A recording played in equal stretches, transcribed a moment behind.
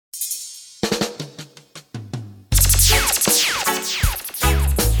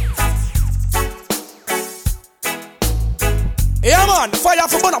man, fire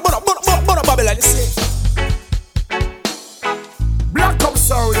for burn up Babylon, you see. Black up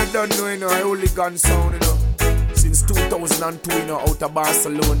sound, you don't know, you know, hooligan sound, you know. Since 2002, you know, out of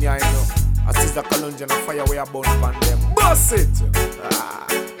Barcelona, you know. As is the Cologne and fire we are born upon them. Boss it!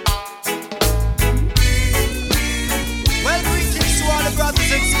 Well, greetings to all the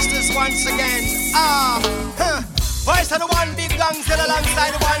brothers and sisters once again. Voice of the one big gangster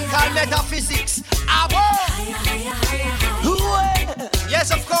alongside the one called Metaphysics. Yes,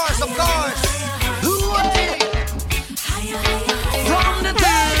 of course, of course. From the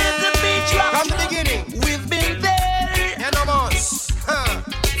day of the beach rock, from the beginning, we've been there. Enormous.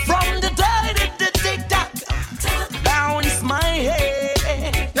 From the day that the tick-tock bounce my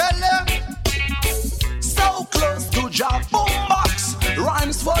head. So close to job boombox,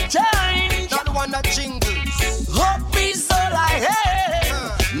 rhymes for change. Not one that jingles. Hope is all I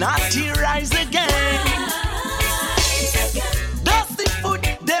had, not to rise again. Dusty foot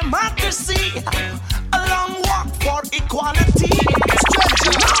democracy, a long walk for equality.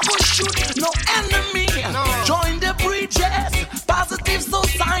 Never shoot no enemy. No. Join the bridges, positive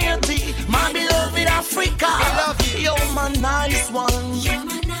society. My beloved Africa, I love you. You're my nice one. You're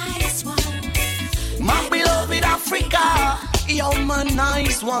my nice one. My beloved Africa, you're my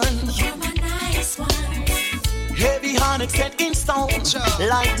nice one. You're my nice one. Heavy onyx set in stone,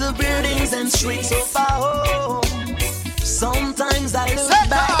 like the buildings and streets of our home. Sometimes I look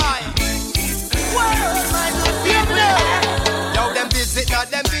back. Well, my good people. Yo, them visit, not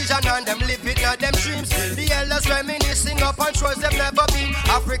them vision, and them live it, not them dreams. The elders reminiscing up on shores they've never been.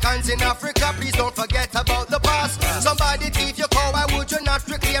 Africans in Africa, please don't forget about the past. Somebody thief your cow, why would you not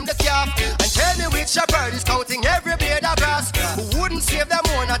reclaim the calf? And tell me which shepherd is counting every blade of grass. Who wouldn't save them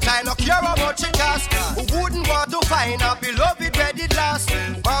own a time, no care how much it costs. Who wouldn't want to find a beloved where it last.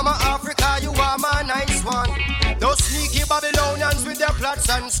 Mama Africa, you are my nice one. Those sneaky Babylonians with their plots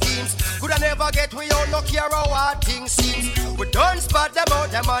and schemes could I never get we all no care how hard things seems. We don't spot them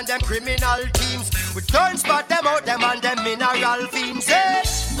out, them on them criminal teams. We don't spot them out, them on them mineral fiends. Hey,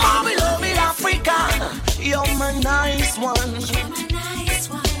 my beloved Africa, you're my nice one. You're my nice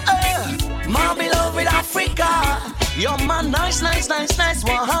one. My beloved Africa, you're my nice one.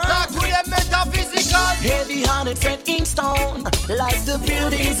 Talk to them metaphysical. Heavy hearted set in stone, like the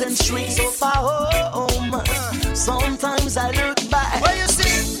buildings and streets of our home. Sometimes I look back. Where you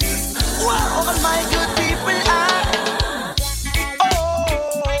see? Where all my good people are.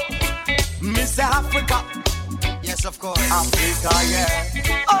 Oh, Mr. Africa. Yes, of course. Africa,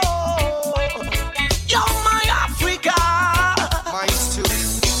 yeah. Oh, you're my Africa. Mine's too.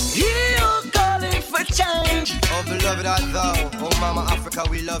 You calling for change. Oh, beloved art thou. Oh, Mama Africa,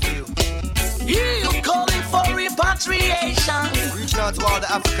 we love you. You calling for repatriation. Reaching out to all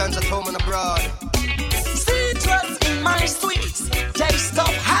the Africans at home and abroad. Citrus in my sweets, taste of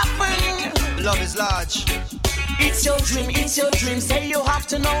happen. Love is large. It's your dream, say you have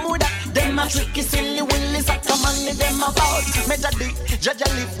to know that. Them a tricky, silly, willy, saka money, them about. Metadi, judge a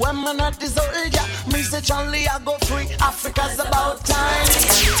live when man not the soldier. Me say Charlie, I go free, Africa's about time.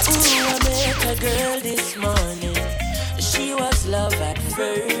 Ooh, I met a girl this morning. She was love at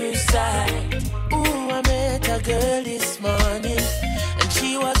first sight. Ooh, I met a girl this morning.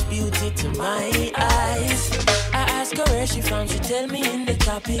 She was beauty to my eyes. I asked her where she from, she tell me in the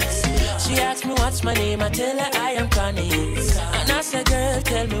tropics. She asked me what's my name, I tell her I am Chronixx. And I said, girl,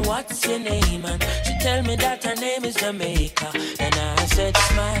 tell me what's your name. And she tell me that her name is Jamaica. And I said,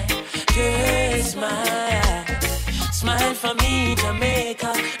 smile, girl, smile. Smile for me,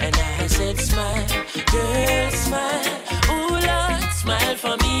 Jamaica. And I said, smile, girl, smile. Ooh, Lord, smile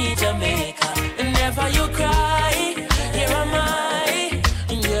for me, Jamaica. And never you cry, here am I.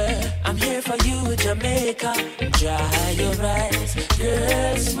 Yeah, I'm here for you, Jamaica. Dry your eyes,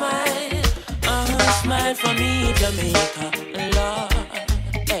 girl, smile. Smile for me, Jamaica. Lord,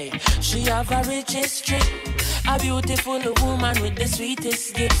 hey, she have a rich history. A beautiful woman with the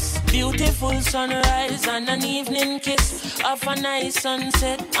sweetest gifts. Beautiful sunrise and an evening kiss. Of a nice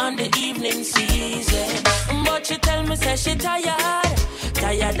sunset on the evening season. But she tell me, say she tired.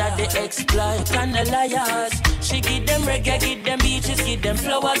 Tired of the exploit and the liars. She give them reggae, give them beaches, give them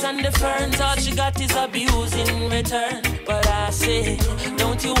flowers and the ferns. All she got is abuse in return. But I say,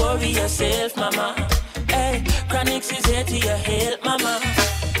 don't you worry yourself, mama. Hey, Chronixx is here to your help, mama.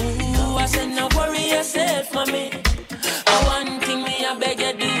 Ooh, I said, no worry yourself, mommy. One thing me, I beg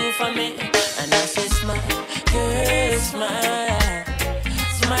you do for me. And I said, smile, girl, smile.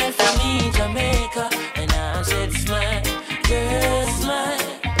 Smile for me, Jamaica. And I said, smile, girl, smile.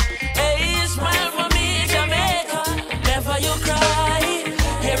 Hey, smile for me, Jamaica. Never you cry,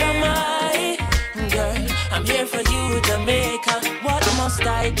 here am I. Girl, I'm here for you, Jamaica. What must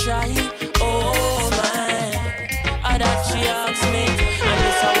I try? Oh man, that she asks me, and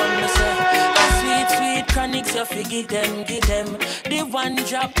this I want to say. Sweet Chronixx, you fi give them. The one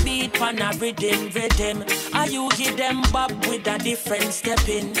drop beat pan a rhythm. Are you give them bob with a different step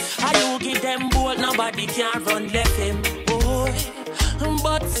in? Are you give them bolt, nobody can run left him, boy.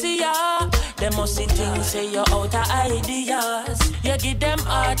 But see ya, them must see things say you're out of ideas. You give them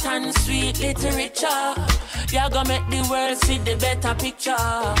art and sweet literature. You gonna make the world see the better picture.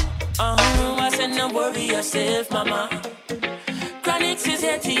 I said no worry yourself, mama. Chronixx is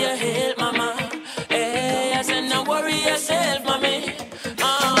here to your help, mama. Hey, I said no worry yourself, mommy.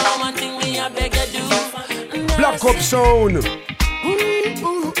 One thing me I beg you do. Black up sound. Man,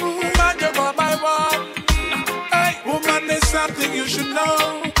 you got my one. Hey, woman, there's something you should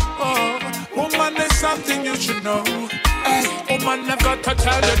know. Oh, woman, there's something you should know. Hey, woman, I've got to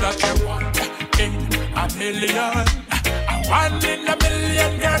tell you that you're one in a million. One in a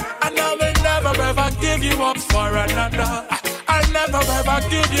million, girl. And I will never ever give you up for another. I'll never ever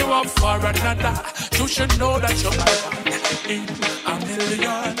give you up for another. You should know that you're my one in a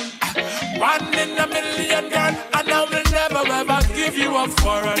million. One in a million, girl. And I will never ever give you up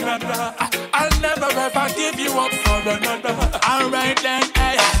for another. I'll never ever give you up for another. Alright then,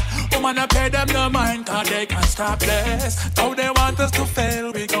 hey. Woman, I pay them no mind, cause they can't stop this. Though they want us to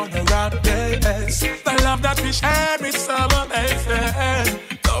fail, we gonna rock this. The love that we share is so amazing.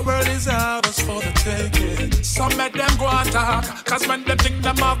 The world is ours for the taking. Some make them go and talk, cause when they think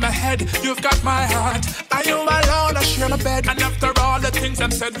them off my head, you've got my heart. Are you alone? I share my bed. And after all the things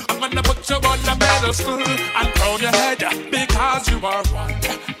I've said, I'm gonna put you on the pedestal and crown your head, because you are one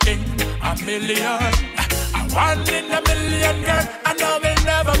in a million. One in a million, girl. And I will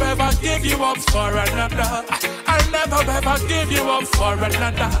never ever give you up for another. I'll never ever give you up for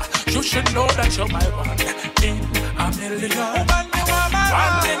another. You should know that you're my one in a million. One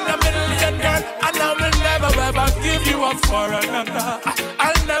in a million, girl. And I will never ever give you up for another.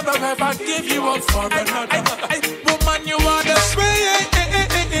 I'll never ever give you up for another. Woman, you are the sweet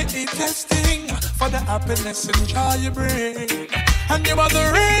testing for the happiness and joy you bring. And you are the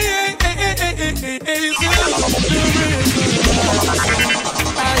rain.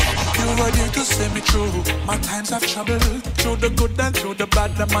 You are there to see me through my times of trouble, through the good and through the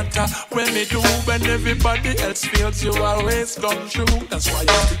bad, no matter when me do. When everybody else feels, you always come true. That's why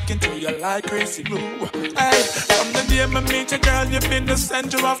you're sticking to you like crazy glue. Hey, from the day I meet you, girl, you've been the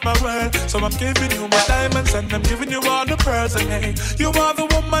center of my world. So I'm giving you my diamonds and I'm giving you all the pearls. And hey, you are the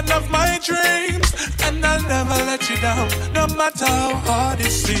woman of my dreams, and I'll never let you down, no matter how hard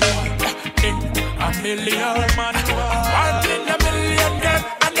it seems. In a million, man, one in a million, girl.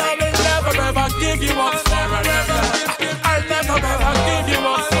 And I will never ever give you up for another. I'll never ever give you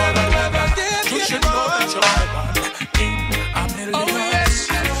up for another. You should know that you're my one in a million.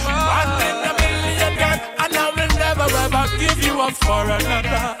 One in a million, girl. And I will never ever give you up for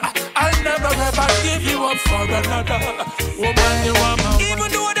another. I'll never ever give you up for another. Woman, you are my one.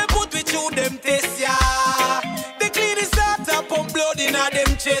 Even though they put me through them tests, yeah. They clean the start up, pump blood in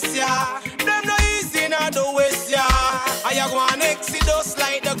them chest, yeah. Them no easy in the west, yeah. I go on exodus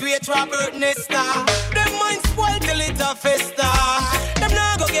like the great Robert Nesta. Them mind spoil till it a festa. Them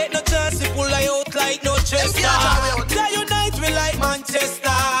not go get no chance to pull I out like no Chester. They unite we like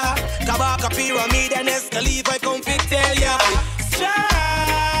Manchester. Kabaka Pyramid and Escalade, I come to tell ya. Strive.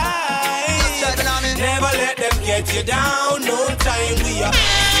 Never let them get you down. No time we are.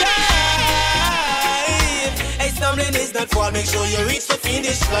 Strive. Hey, stumbling is not fall. Make sure you reach the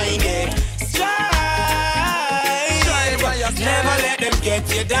finish line. Yeah. Strive. Never let them get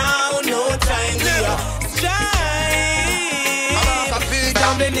you down. No time we are. Strive.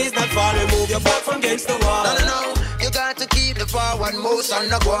 Stumbling is not fall. Remove your butt from against the wall. No. You got to keep the forward motion,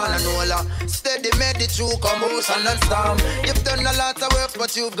 no go on and roll. Steady, made the true come motion and storm. You've done a lot of work,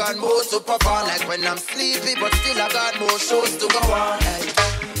 but you've got more to perform. Like when I'm sleepy, but still I got more shows to go on.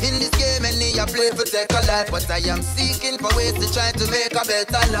 In this game, any I play for take a life, but I am seeking for ways to try to make a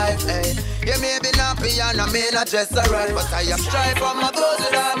better life. You may be nappy and I may not dress alright, but I am strive for my goals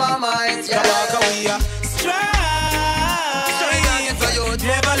with all my might. Yeah, we are strive.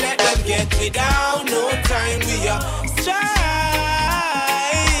 Never let them get me down. No time we are strive.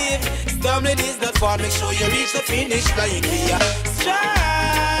 Stumbling is not far. Make sure you reach the finish line. We are strive.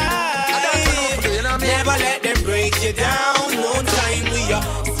 Never let them break you down. No time we are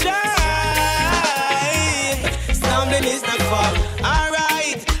strive. Stumbling is not far.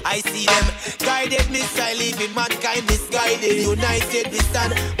 Alright, I see them. guided missile, leaving mankind misguided. United we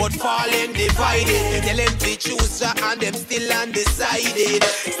stand, but fallen divided. Tell them to choose and them still undecided.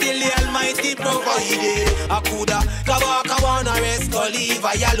 Still the Almighty provided. Akuda, Kabaka wanna rest, go leave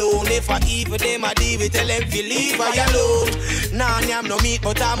I alone. If I evil them I deal with, tell them to leave I alone. Nah, I'm no meat,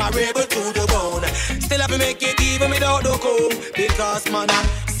 but I'm a rebel to the bone. Still have to make it even without the comb. Because man, I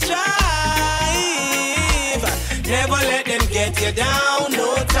strive. Never let them get you down.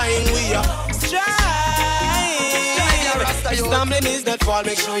 No time we are strive. Stumbling is not fall.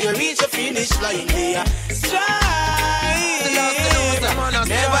 Make sure you reach the finish line. We are strive.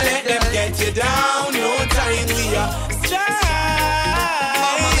 Never let them get you down. No time we are strive.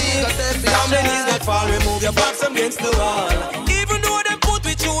 Stumbling is not fall. Remove your backs against the wall. Even though them put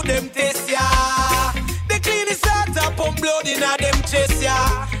with you, them test ya. They clean the salt up, pump blood in a them chest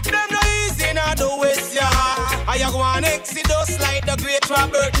ya. Them no easy in a the west ya. I go on exodus like the great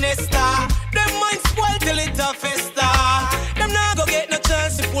Robert Nesta. Them mind spoil till it a festa. Them not go get no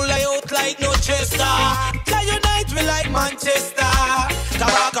chance to pull I out like no Chester. Try unite we like Manchester.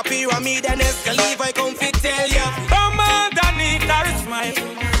 Kabaka Pyramid and Escalive I come fi tell ya. Come underneath her smile.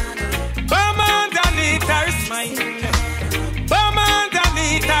 Come underneath her smile. Come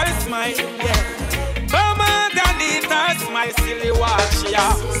underneath her smile. Come underneath her smile. Silly watch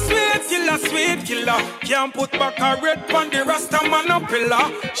ya. Sweet killer. Can't put back a red pon the Rasta man a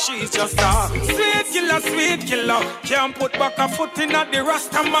pillar. She's just a sweet killer. Can't put back a foot in at the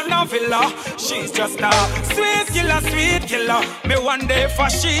Rasta man a villa. She's just a sweet killer. Me one day for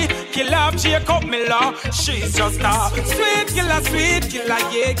she kill off Jacob Miller. She's just a sweet killer,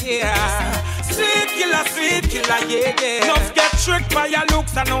 yeah. Sweet killer, yeah. Enough get tricked by her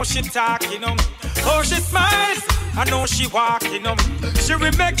looks, I know she talking how she smiles, I know she walking She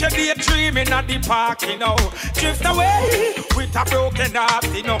will make your day dreaming at the park, Drift away with a broken heart,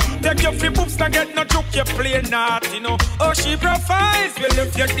 Take your free books to get no joke, you play not, Oh, she provides, will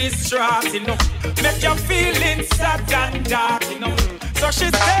lift your distraught, Make you feeling sad and dark, So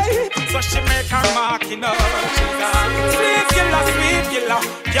she stay, so she make her mark, She's a sweet killer,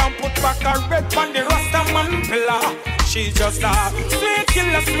 Can't put back a red on the Rasta man pillar. She's just a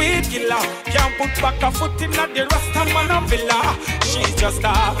sweet killer. Can't put back a foot in at the Rasta man a villa. She's just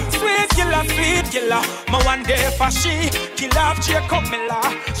a sweet killer. My one day for she kill off Jacob Miller.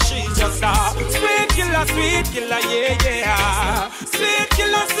 She's just a sweet killer, yeah. Sweet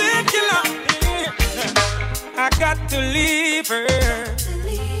killer. I got to leave her.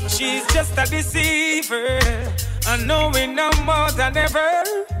 She's just a deceiver. I know it no more than ever.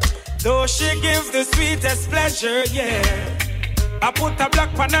 Though she gives the sweetest pleasure, yeah. I put a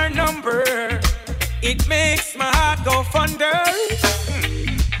block on her number. It makes my heart go thunder.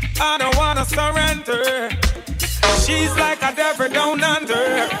 I don't wanna surrender. She's like a devil down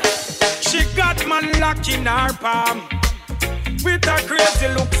under. She got man locked in her palm with her crazy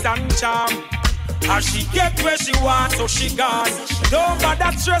looks and charm. As she get where she wants, so she gone. Don't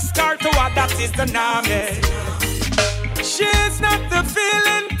bother stress her to her, that is the name. She's not the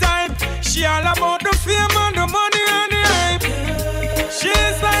feeling type. She all about the fame and the money and the hype.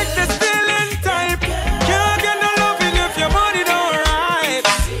 She's like the stealing type. Can't get no loving if your money don't ripe.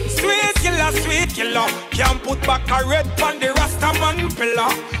 Sweet killer. Can't put back a red on the Rasta man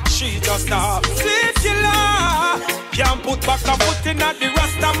pillar. She just a sweet killer. Can't put back a foot in at the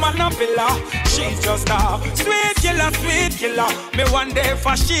Rasta man a villa. She's just a sweet killer. Me one day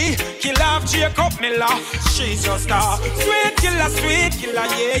for she kill off Jacob Miller. She's just a sweet killer,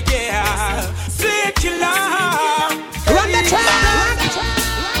 yeah. Sweet killer. Run the track.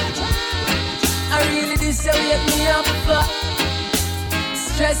 I really this how wake me up for.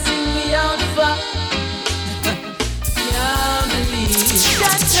 Stressing me out for. Can't believe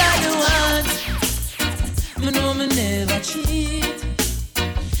that's all you want. Me know me never cheat.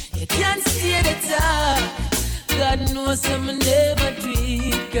 You can't stay the top. God knows I'm never do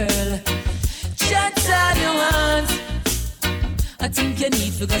it, girl. Chat all you want. I think you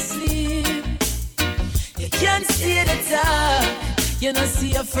need to go sleep. You can't stay the top. You don't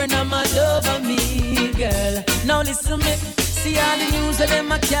see a friend of my love of me, girl. Now listen me. See all the news that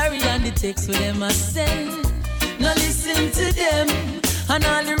them I carry and the texts with them I send. Now listen to them. And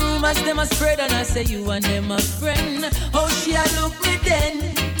all the rumors them a spread and I say you and them a friend. How she a look me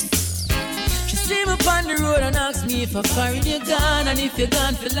then? She see me on the road and ask me if I foreign you gone. And if you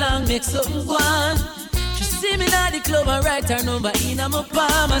gone for long, make something go on. She see me at the club and write her number in my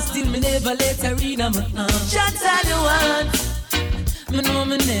palm. And still me never let her in my arm. Chat all you want. Me know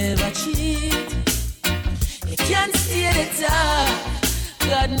me never cheat. You can't stay the top.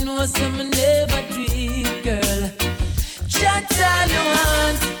 God knows I'm never do it, girl. Chat all you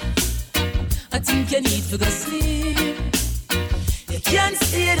want. I think you need to go sleep. You can't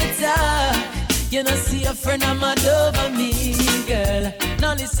stay the dark. You don't see a friend of mine over me, girl.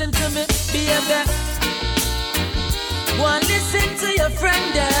 Now listen to me, baby. Go and listen to your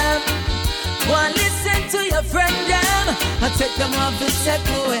friend, them. Go and listen to your friend, them. I take them off and take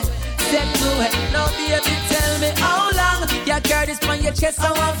me away. Take me away. Now baby, tell me how long you carry this on your chest.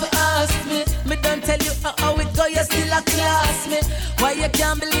 I want to ask me. Me don't tell you how it go. You still a class me. Why you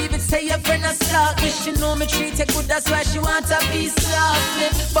can't believe it? Say your friend a stalk me. She know me treat her good. That's why she want a piece of me.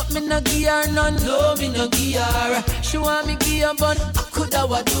 But me no give her none. No, me no give her. She want me give her, but I coulda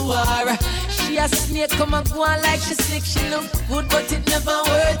what do her. She a snake, come and go on like she slick. She look good, but it never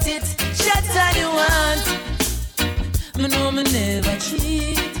worth it. Shut all you want. Me know me never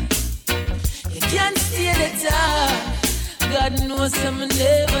cheat. You can't stay the dark. God knows I'm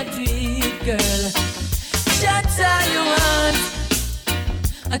never do it, girl. Shut all you want.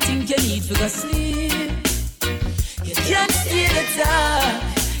 I think you need to go sleep. You can't stay the dark.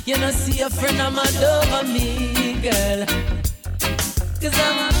 You don't see a friend of mine over me, girl. Cause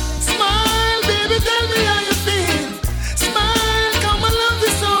I'm a smile, baby, tell me how you feel. Smile, come and love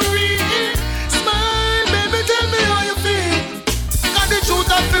is so real. Smile, baby, tell me how you feel. Got the truth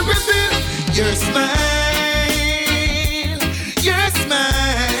of the reveal. Your smile, your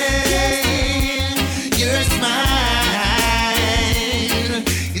smile, your smile.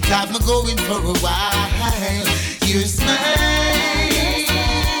 It had me going for a while. Your smile,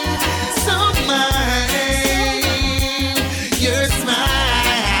 so mine. Your smile,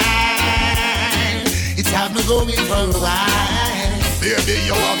 it had me going for a while. Baby,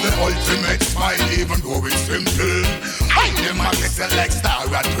 you have the ultimate smile, even though it's simple. I them a kiss like star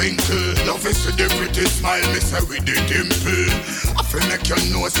a twinkle. Love is the pretty smile, me say with the dimple. I feel make you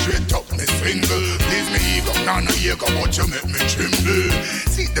know straight up me single. Please me ego, nah no ego, but you make me tremble.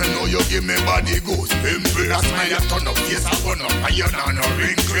 See they know you give me body goose pimple. I smile, I turn up face, I burn up, and you nah no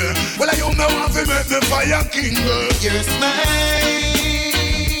wrinkle. Well, I you me want to make me fire kingle. Your smile,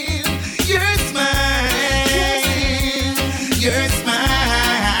 your smile, your smile.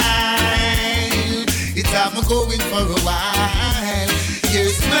 It have me going for a while. Your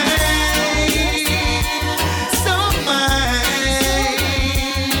smile, so mine.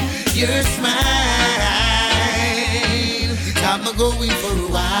 Your smile. It have me going for a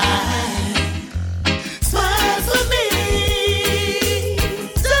while. Smile for me.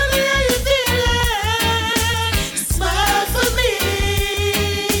 Tell me how you feeling. Smile for me.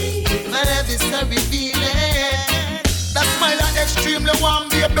 My love is so revealing. That smile is extremely warm,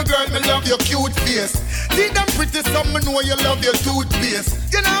 baby girl. Me love your cute face. See them pretty, some me know you love your toothpaste.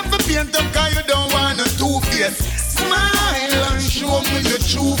 You don't have to paint up cause you don't want a two-face. Smile and show me your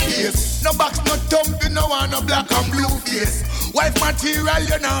true face. No box, no thumb, you no want no black and blue face. Wife material, you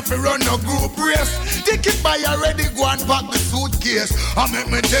don't have to run no group race. Take it by already, go and pack the suitcase. And make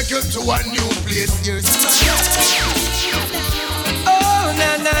me take you to a new place. Here's oh,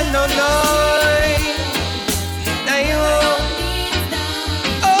 na na no no. Now you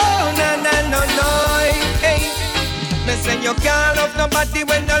oh, na na no no. Hey, me say you can't love nobody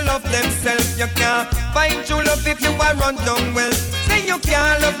when you love themselves. You can't find true love if you are run down well. Say you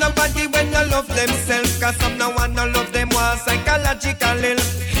can't love nobody when you love themselves. Cause some no one no love them want psychological ill.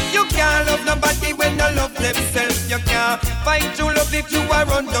 You can't love nobody when you love themselves. You can't find true love if you are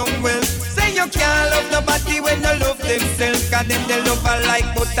run down well. Say you can't love nobody when you love themselves. Cause them they love alike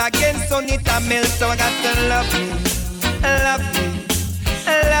but against sun it a melt. So I got to love me, love me,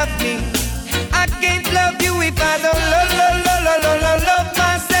 love me. I can't love you if I don't love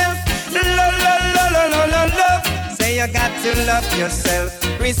myself. Love. Say you got to love yourself,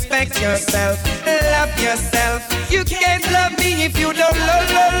 respect yourself, love yourself. You can't love me if you don't love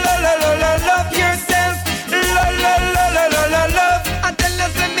yourself. Love. I tell you,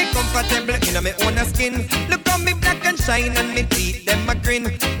 say me comfortable in my own skin. Look how me black and shine and me teeth them a grin.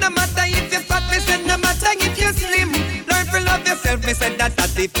 No matter if you're fat, me said no matter if you're slim. Learn to love yourself, me said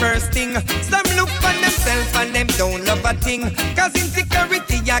that's the first thing. Some look for themselves and them don't love a thing. Cause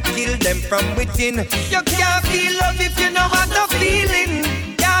insecurity ya kill them from within. You can't feel love if you know how no feeling.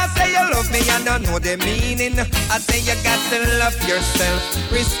 Can't say you love me and don't know the meaning. I say you got to love yourself,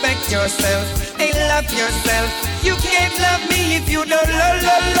 respect yourself, hey love yourself. You can't love me if you don't love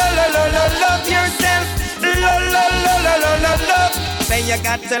yourself. Love. Say you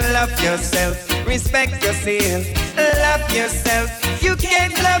got to love yourself, respect yourself, love yourself. You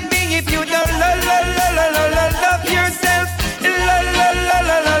can't love me if you don't love yourself.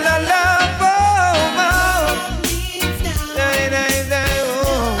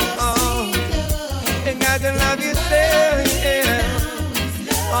 You got to love yourself, yeah.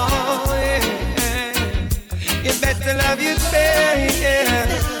 Oh, yeah.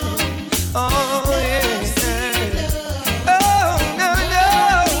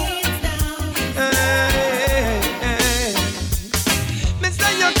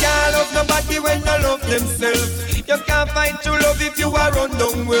 a run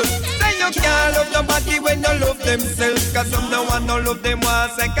down well. Say you can't love nobody when you love themselves. Cause some no one don't love them more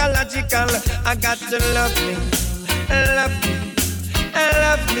psychological. I got to love me, love me,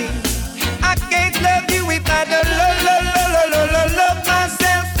 love me. I can't love you if I don't love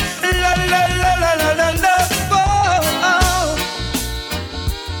myself. Love. Oh.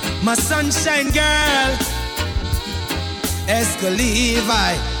 My sunshine girl, Esca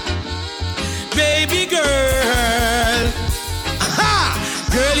Levi, baby girl. Aha!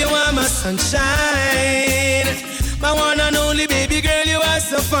 Girl, you are my sunshine. My one and only baby girl, you are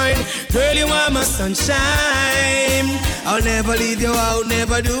so fine. Girl, you are my sunshine. I'll never leave you out,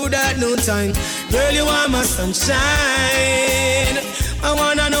 never do that no time. Girl, you are my sunshine. My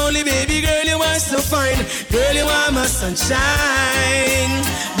one and only baby girl, you are so fine. Girl, you are my sunshine.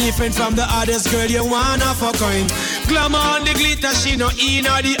 Different from the others, girl, you one of a kind. Glamour on the glitter, she no in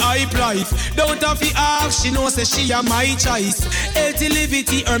or the hype life. Don't have to ask, she knows that she a my choice. Healthy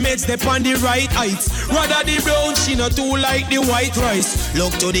livity, her meds step on the right heights. Rather the brown, she no too like the white rice.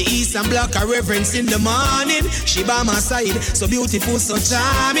 Look to the east and block her reverence in the morning. She by my side, so beautiful, so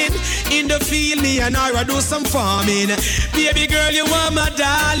charming. In the field, me and her do some farming. Baby girl, you are my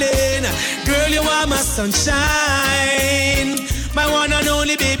darling. Girl, you are my sunshine. My one and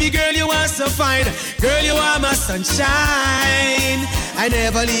only baby girl, you are so fine. Girl, you are my sunshine. I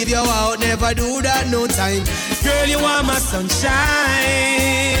never leave you out, never do that no time. Girl, you are my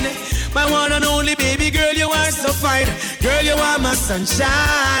sunshine. My one and only baby girl, you are so fine. Girl, you are my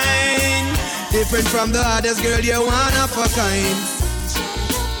sunshine. Different from the others, girl, you're one of a kind.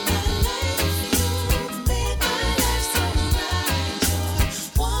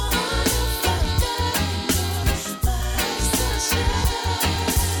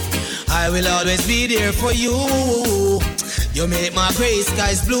 I will always be there for you. You make my gray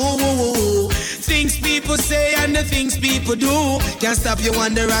skies blue. Things people say and the things people do can't stop you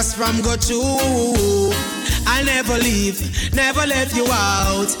and the rest from go through. I'll never leave, never let you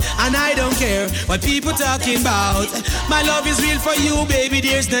out. And I don't care what people talking about. My love is real for you, baby,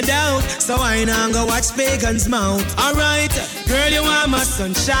 there's no doubt. So I now go watch pagans mouth. Alright, girl, you are my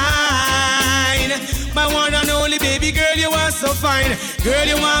sunshine. My one and only baby girl, you are so fine. Girl,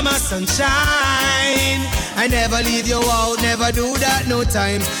 you are my sunshine. I never leave you out, never do that no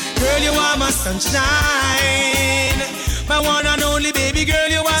time. Girl, you are my sunshine. My one and only baby girl,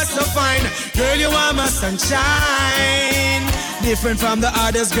 you are so fine. Girl, you are my sunshine. Different from the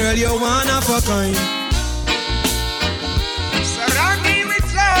others, girl, you're one of a kind. Surround me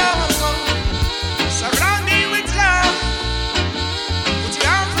with love. Surround me with love. Put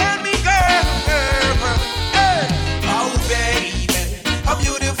your arms around me, girl. Hey. Oh, baby, how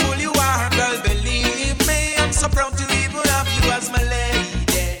beautiful you are, girl. Believe me, I'm so proud to even have you as my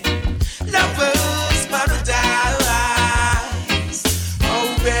lady. Lovers, paradise.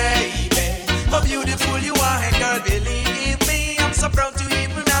 How beautiful you are, and girl, believe me, I'm so proud to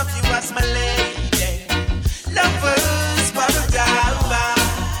even have you as my lady. Lovers, paradise.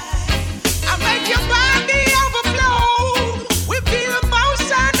 I make your body overflow. We feel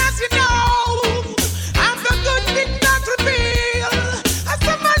emotion, as you know. I'm the good thing not reveal. I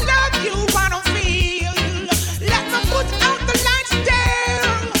said my love you wanna feel. Let me put out the lights there,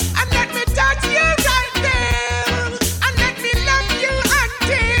 and let me touch you right there, and let me love you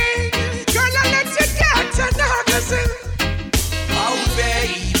until. Oh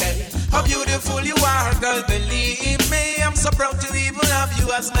baby, how beautiful you are, girl, believe me, I'm so proud to even have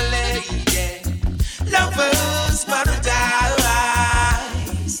you as my lady. Lovers, paradise.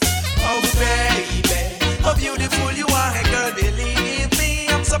 Oh baby, how beautiful you are, girl, believe me,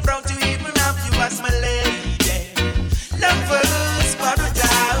 I'm so proud to even have you as my lady. Lovers,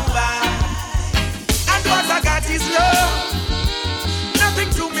 paradise. And what I got is love. Nothing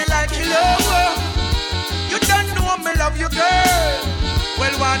to me like your love. You don't know me love you, girl.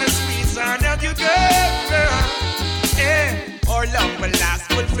 Well, wanna squeeze and hug you, girl. Yeah. Our love will last,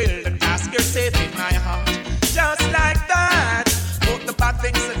 fulfill the task. You're safe in my heart, just like that. Put the bad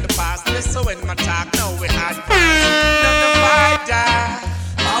things in the past. Listen when my talk, now we had none of my die.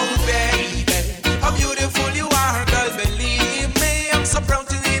 Oh baby, how beautiful you are, girl. Believe me, I'm so proud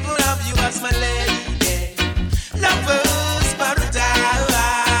to even have you as my lady. Lovers, paradise.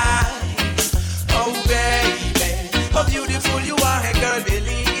 How beautiful you are, hey girl,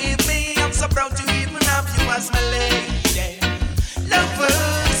 believe me, I'm so proud to even have you as my lady.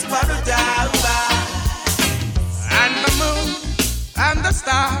 Lovers, paradise. And the moon and the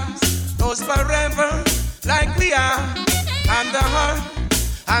stars goes forever like we are. And the heart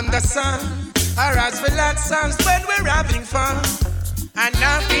and the sun are as relaxed as when we're having fun. And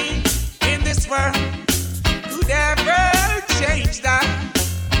nothing in this world could ever change that.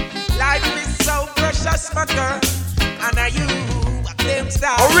 Life is so precious, my girl. And are you them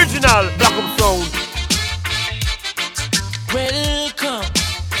star? Original Black Up Sound. Welcome.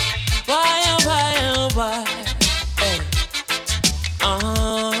 Why, oh, why, oh, why? Hey.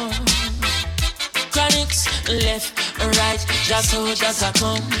 Chronixx, left and right. Just soldiers are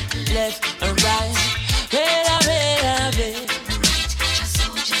come. Left and right. Wait.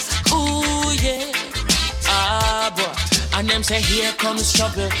 Ooh, yeah. Ah, boy. And them say, here comes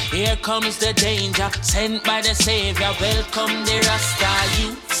trouble, here comes the danger. Sent by the Savior, welcome the Rasta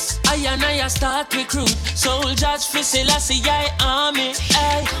youths. I start recruit soldiers for Selassie army.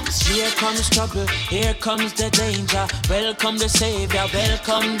 Ay. Here comes trouble, here comes the danger. Welcome the Savior,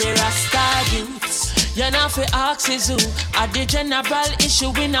 welcome the Rasta youths. You're not for axes who are the general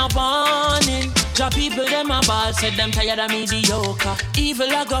issue in a warning. Job people them a ball, said them tired of mediocre.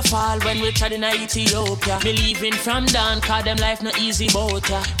 Evil a go fall when we tried in Ethiopia. Me leaving from down, cause them life no easy boat.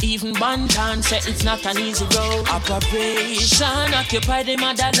 Even Bantan said it's not an easy road. Operation occupy the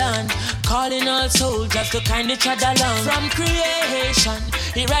motherland, calling all soldiers to kind each other along. From creation,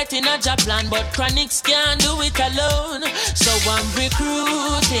 he writing a job plan, but Chronixx can't do it alone. So I'm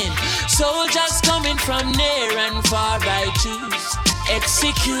recruiting soldiers coming from near and far. I choose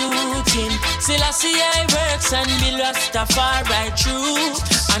executing Selassie works and be Rastafari true.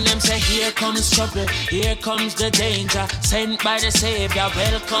 And them say, here comes trouble, here comes the danger. Sent by the Savior,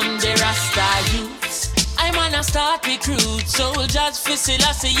 welcome the Rasta youths. I wanna start recruit soldiers for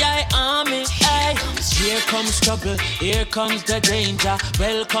Selassie army. Ay. Here comes trouble, here comes the danger.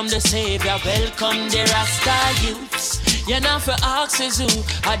 Welcome the Savior, welcome the Rasta youths. You're not for axes who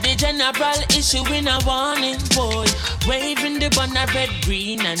are the general issue in a warning, boy. Waving the banner red,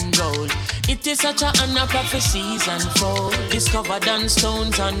 green and gold. It is such an honor prophecies unfold. Discovered on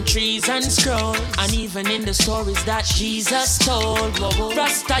stones, on trees and scrolls. And even in the stories that Jesus told. Whoa.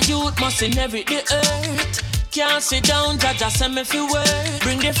 Rasta youth must inherit the earth. Can't sit down, Jaja send me fi work.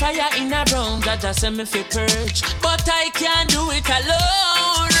 Bring the fire in a room, Jaja send me fi purge. But I can't do it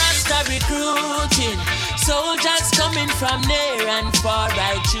alone. Rasta recruiting soldiers coming from near and far.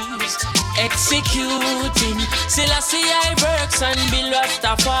 I choose executing Selassie works and be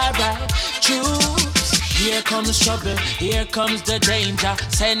Rastafari choose. Here comes trouble, here comes the danger.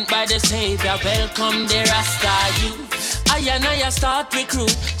 Sent by the Savior, welcome the Rasta youth. I start recruit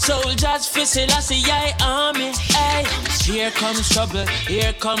soldiers for Selassie army. Ay. Here comes trouble,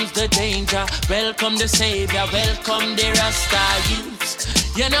 here comes the danger. Welcome the Savior, welcome the Rasta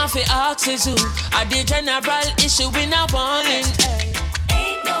youths. You're not for axes who are the general issue in a warning.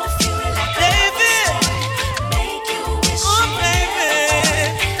 Ain't no fury like a lover's make you wish you baby.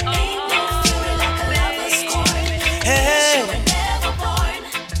 Ain't no fury like a lover's scorn. Hey. You were never born.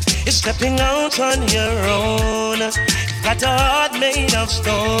 It's stepping out on your own. Got a heart made of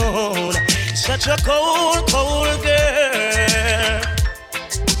stone. Such a cold, cold girl.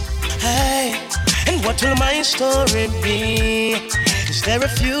 Hey, and what will my story be? Is there a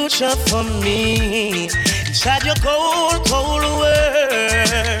future for me inside your cold, cold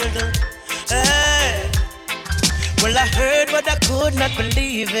world? Hey, well I heard but I could not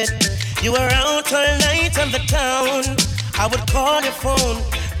believe it. You were out all night on the town. I would call your phone,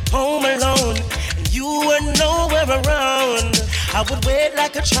 home alone. You were nowhere around. I would wait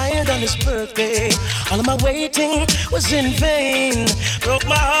like a child on his birthday. All of my waiting was in vain. Broke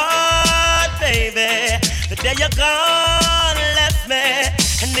my heart, baby. The day you're gone left me.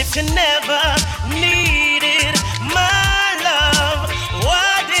 And if you never needed my love,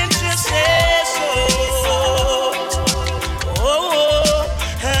 why didn't you say so? Oh,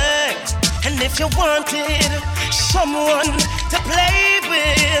 hey. And if you wanted someone to play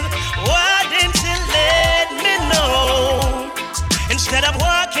with, why didn't you let me know? Instead of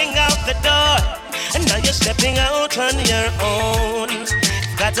walking out the door, and now you're stepping out on your own.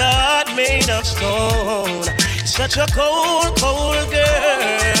 Got a heart made of stone. Such a cold, cold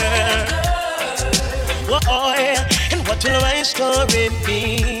girl. Whoa, and what will my story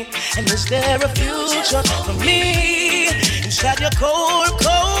be? And is there a future for me inside your cold,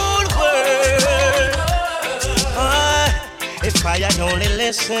 cold world? If I had only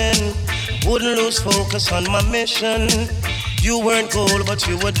listened, wouldn't lose focus on my mission. You weren't gold, but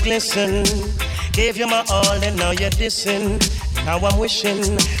you would glisten. Gave you my all, and now you're dissing. Now I'm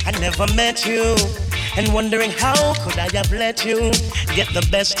wishing I never met you, and wondering how could I have let you get the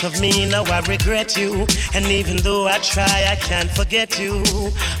best of me. Now I regret you, and even though I try, I can't forget you.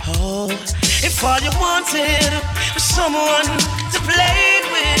 Oh, if all you wanted was someone to play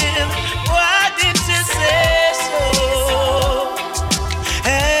with, why didn't you say so?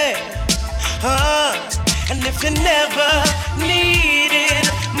 Hey, And if you never needed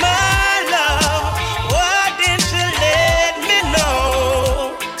my love, why didn't you let me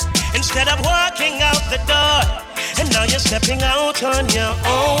know? Instead of walking out the door, and now you're stepping out on your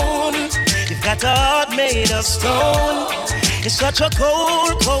own. You've got a heart made of stone. You're such a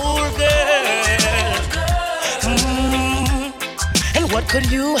cold, cold girl. And what could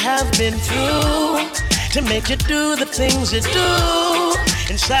you have been through to make you do the things you do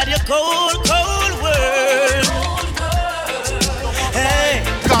inside your cold, cold world? Hey,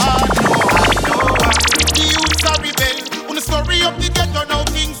 God, no, I know. The youths are rebel. On the story of the ghetto, now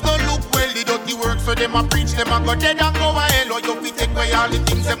things don't look well. The dirty work, so them a preach, them a go dead and go a hell. Or you fi take away all the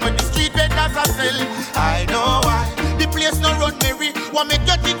things them when the street vendors a sell. I know why. The place no run merry. What make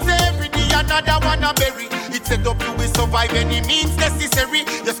you think say every day another one a bury? It set up you will survive any means necessary.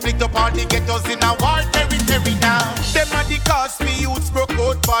 You split up all the ghettos in a war territory now. Them are the cause for youths broke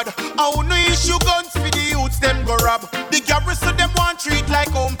out bad. How no issue guns for the youths them go rob. The garrison them want treat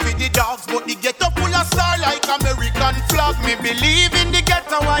like home for the dogs. But the ghetto full of star like American flag. Me believe in the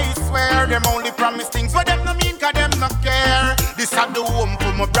ghetto, I swear. Them only promise things but them no mean cause them no care. This are the home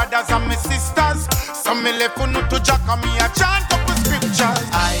for my brothers and my sisters. Some me left for no to jack and me a chant up the scriptures.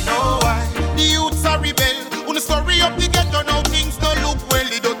 I know why the youths are rebel. On the story of the ghetto now things don't look well.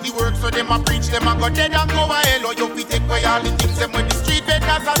 The dirty work so them a preach, them a go dead and go a hell. Or you fi take away all the things them when the street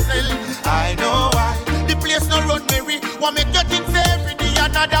vendors a sell. I know why the place no run merry. What make you think say every day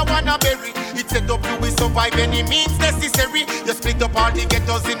another one a bury? It set up you will survive any means necessary. You split up all the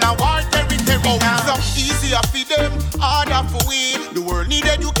ghettos in a war territory. Oh, so easier for them, harder for we. The world need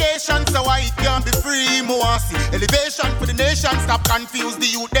education so why it can be free. More see elevation for the nation. Stop confuse the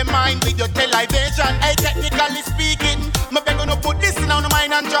youth them mind with your television. Hey, technically speaking, me beg no put this in on the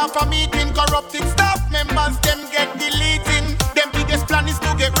mind and draw for meeting. Corrupted staff members them get deleting. Them biggest plan is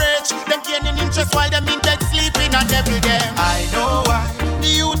to get rich. Them gaining interest while them in dead sleeping and devil them. I know why the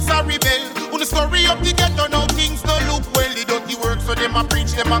youths are rebel. On the story of the ghetto now things don't look well. The dirty work so them a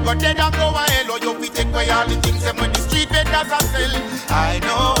preach, them a go dead and go a hell. Or you fi take away all the things them when the street vendors a sell. I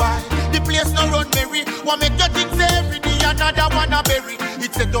know why the place no run merry. What make you think say every day another one a bury?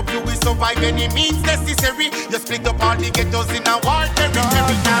 It set up you will survive any means necessary. You split up all the ghettos in a war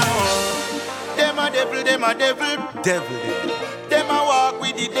territory now. Them a devil, them a devil, devil. Them a walk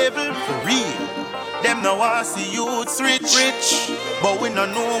with the devil for real. Them no want see youths rich, but we no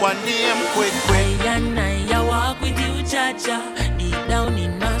know one name quick. I and I walk with you, Jaja, deep down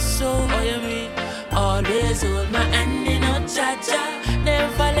in my soul. Oh, you mean? Always hold my hand in a Jaja,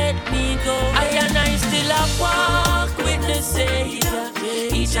 never let me go. I and I still a walk with the Savior,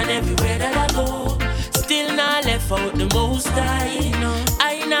 each and everywhere that I go. Still not left out the Most High.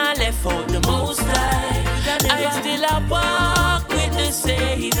 I not left out the Most High. I still a walk with the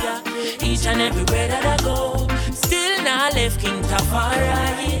Savior, each and everywhere that I go. Still not left King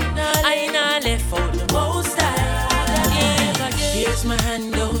Tafari. I not left out the Most High. Yeah. Here's my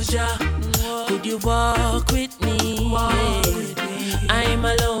hand, Oja. Could you walk with me? Yeah. I'm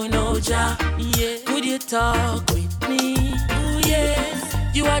alone, Oja. Yeah. Could you talk with me? Ooh, yes.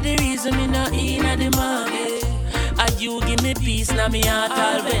 You are the reason me not in the market. And you give me peace now me heart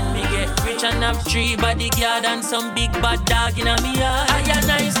all when me get rich and have 3 bodyguard and some big bad dog in me heart. I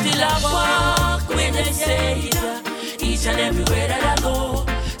and I still a walk with the Savior, each and everywhere that I go.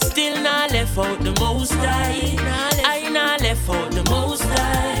 Still not left out the Most High. I not left out the Most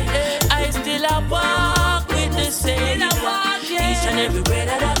High. I still a walk with the Savior, each and everywhere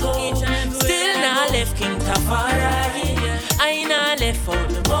that I go. Still not left King Tafari. I not left out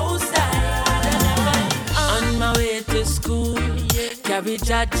the Most High. On my way to school, carry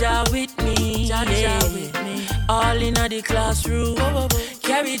Jaja with me. All in the classroom,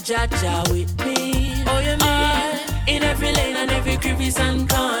 carry Jaja with me. Oh, you mean? In every lane and every crevice and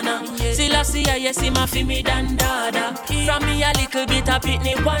corner. Still I see you see my me than dada. From me a little bit of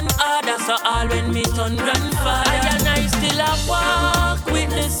pitney one order. So all when me turn grandfather. I and I still a walk with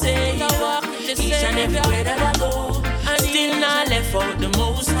the Savior, each and everywhere that I go. Still not left out the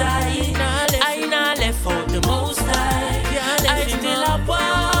Most High. I not left out the Most High. I still a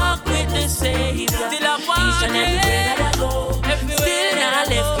walk with the Savior, each and everywhere that I go. Still not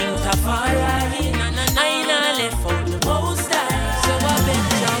left King Tafari. I not left out the Most High. So I bet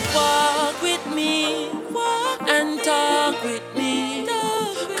you walk with me and talk with me.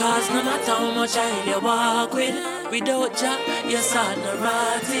 Cause no matter how much I you walk with, without Jah, you're sad no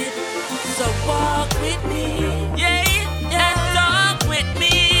rotted. So walk with me, yeah. And talk with me,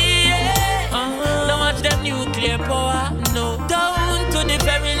 yeah. Don't watch them nuclear power, no. Down to the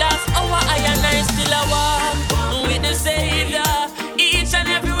very last hour, I and I still a walk with the Savior, each and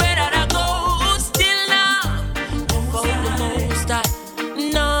everywhere that I go. Still now,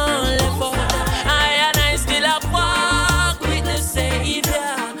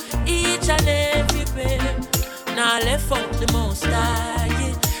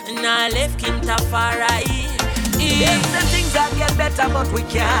 Rastafari. Them the things that get better, but we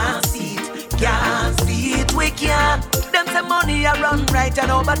can't see it. Can't see it, we can't. Them say money a run right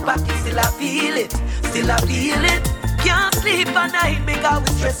and all, but pocket still I feel it. Still I feel it. Can't sleep at night because we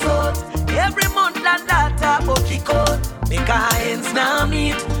stress out. Every month and data about kick out. Make our ends now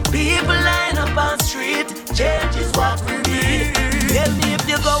meet. People line up on street. Change is what we need. Tell me if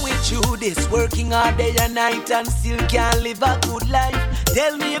you're going through this, working all day and night and still can't live a good life.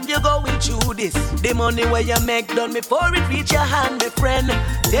 Tell me if you're going through this, the money where you make done before it reach your hand, my friend.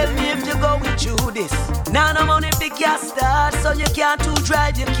 Tell me if you're going through this. Now no money big your start, so you can't to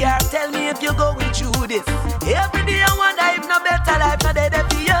drive your car. Tell me if you're going through this. Every day I wonder if no better life, no dead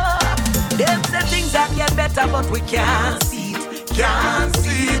for you. Them the things that get better, but we can't see it. Can't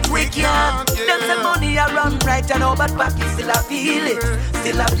see it, we can't. Them the money I run right and all, but pocket still I feel it.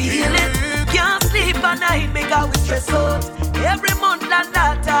 Still I feel it. Can't sleep at night because we stress out. Every month and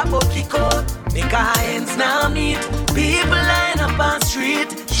data about kick out. Make our ends now meet. People line up on street.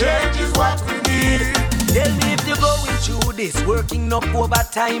 Change is what we need. Tell me if you're going through this, working up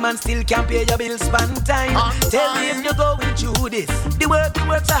overtime and still can't pay your bills on time. Tell me if you're going through this, the work you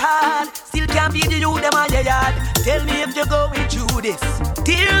work so hard, still can't feed you them on your yard. Tell me if you're going through this,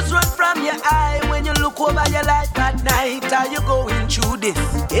 tears run from your eye when you look over your life at night. Are you going through this?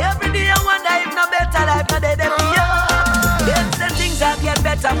 Every day I wonder if no better life, no dead for you. Them the things that get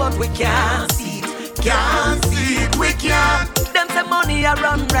better, but we can't see it. Can't see it, we can't. Them say money I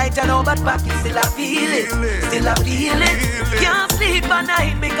run right and all, but pocket still I feel it. Still I feel it. Can't sleep at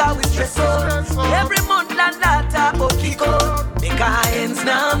night because we stress out. Every month and data about kick out. Make our ends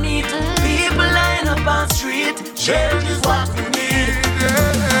now meet. People line up on street. Change is what we need.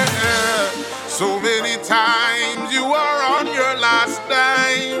 So many times you are on your last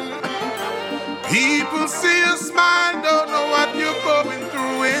dime. People see a smile, don't know what you're going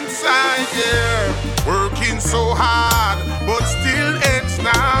through inside, yeah. Working so hard, but still ends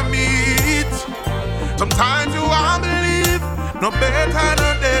not meet. Sometimes you won't believe, no better,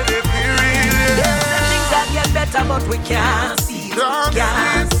 no dead if you really. There's the things that get better, but we can't see it.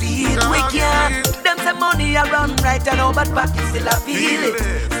 Can't see it, we can't. Them say money I run right and all, but pocket still I feel it.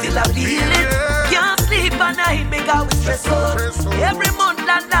 Still I feel it. Can't sleep at night because we stress out. Every month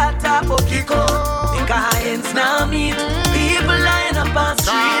and data about kick out. Make our ends now meet. People line up on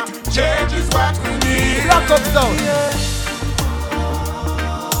street. Change is what we need. Rock up down.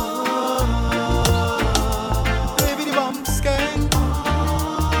 Baby the bomb skank.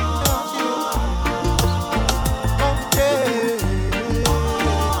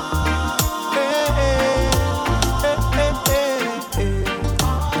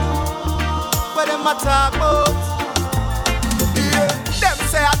 What them a talk about? Yeah, them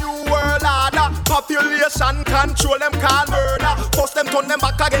say a new world order. Population control, them call murder. First them turn them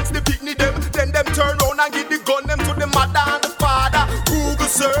back against the picnic them. Then them turn round and give the gun them to the mother and the father. Google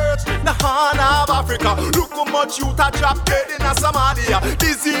search the horn of Africa. Look how much youth a drop dead in a Somalia.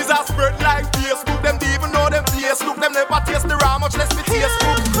 Disease a spread like Facebook. Them don't even know them place. Look, them never taste the raw, much less the taste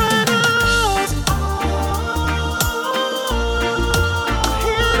book.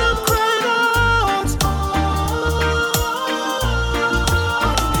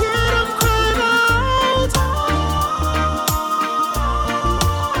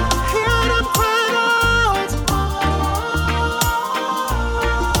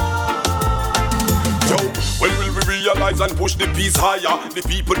 And push the peace higher. The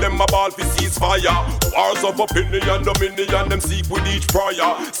people them a ball for ceasefire. Wars of opinion, dominion, them seek with each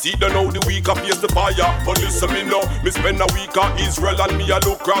prayer. See them now the weak a face the fire. But listen me now, me spend a week on Israel and me a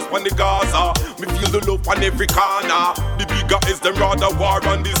look cross on the Gaza. Me feel the love on every corner. The bigger is them rather war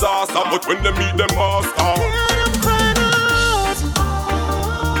and disaster. But when they meet them master,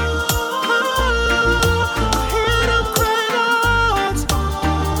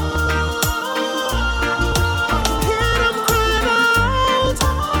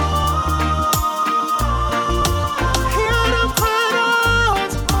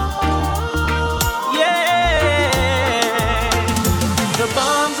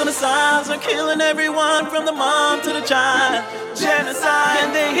 killing everyone from the mom to the child. Genocide.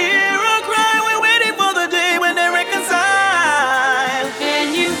 And they hear a cry. We're waiting for the day when they reconcile.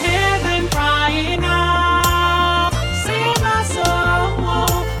 Can you hear them crying out? Save our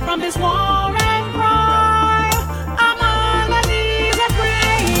soul from this war and crime. I'm on my knees and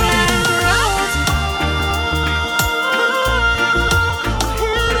praying out.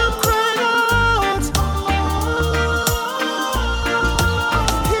 Hear them crying out.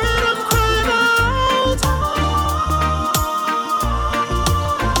 Hear them crying out.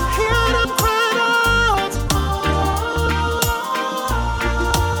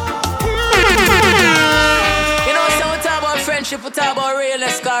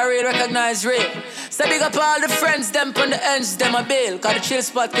 realness, car real, recognize real. So big up all the friends, them on the ends, them a bail. Cause the chill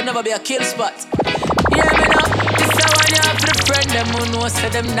spot can never be a kill spot. Yeah, me know, this a one you have for the friend, them who know, so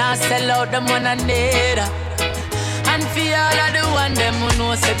them not sell out, them one a need. And for all of the one, them who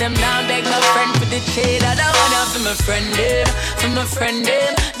know, so them now beg my friend for the shade. I don't want for my friend, them, for my friend,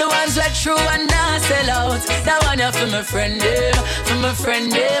 them. The ones who are true and not sell out. That one for my friend, them, for my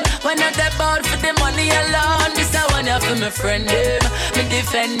friend, them. When not that bout for the money alone. This I want for my friend, them, me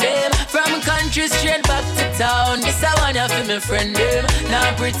defend them. From country straight back to town. This I want for my friend, them,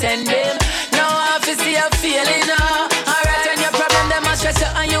 not pretend them. Now I feel see a feeling, alright, when your problem, them a stress you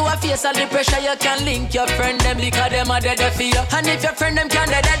and you a face all the pressure. You can link your friend, them, because them a dead for you. And if your friend them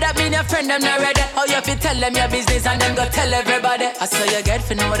can't dead, that mean your friend them not ready. How you fi tell them your business and then go tell everybody. I saw you get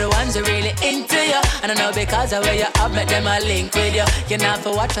for know the ones who really into you. And I know because of where you have met them a link with you. You not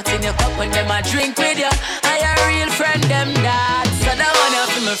for watch what's in your cup when them a drink with you. I a real friend them that. So that one up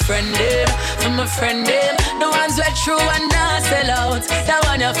for my friend them, for my friend them. The ones who are true and not sell out. That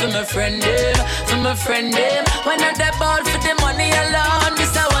one up for my friend them, for my friend them. When not that bout for the money alone.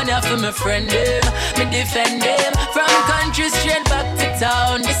 This I one up for my friend them, me defend them. From country straight back to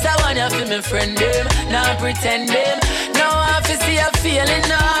town. This I want for my friend them, not pretend them. Now I feel see a feeling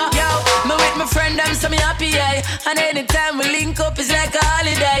now. Yo, me with my friend them, so me happy, yeah. And anytime we link up, it's like a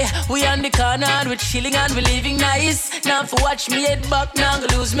holiday. We on the corner and we chilling and we living nice. Now for watch me head back, now go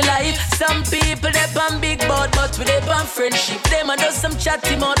lose my life. Some people they on big boat, but we they on friendship. Them and do some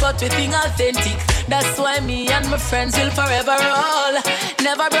chatty mouth, but we think authentic. That's why me and my friends will forever roll.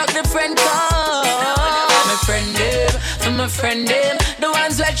 Never broke the friend code. My friend them, for my friend them. The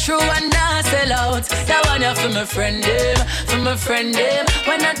ones who are true and not sell out. That one for my friend them, for my friend them.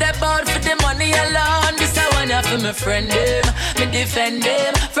 When not that bout for the money alone. This I one for my friend them, me defend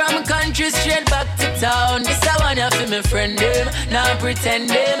them. From country straight back to town. This I one for my friend them, not pretend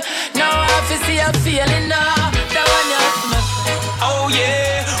them. Now I feel see a feeling now. That one for my friend. Oh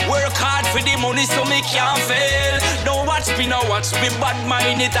yeah, work hard for the money so me can't fail. Don't watch me, now watch me, bad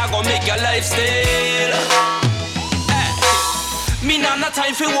mind it a go make your lifestyle. Me nah no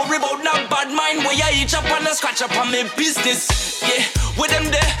time for worry about no bad mind. Where you each up and a scratch up on me business. Yeah, with them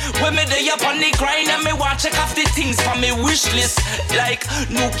there, when me there up on the grind and me want check off the things from me wish list. Like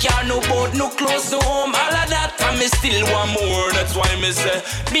no car, no boat, no clothes, no home, all of that. And me still want more. That's why me say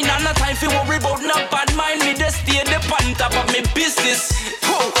me nah no time for worry about no bad mind. Me just stay the on top of me business.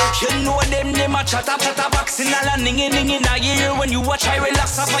 Oh, you know them a chatter boxing all a ning in a year. When you watch I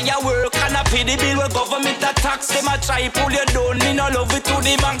relax off of your work and I pay the bill with government a tax. Them a try pull you down. No love it to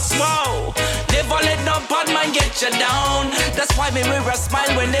the max, wow. Never let no bad man get you down. That's why me wear a smile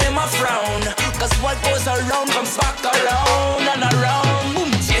when them a frown. Cause what goes around comes back around and around.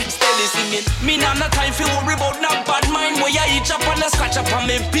 Boom, yeah, steady singing. Me nah no time for worry about no bad mind. Where you each up and a scratch up on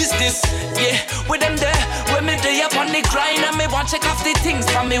me business. Yeah, with them there, when me day up on the grind and me want check off the things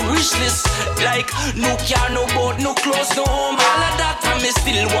from me wish list. Like no car, no boat, no clothes, no home, all of that. And me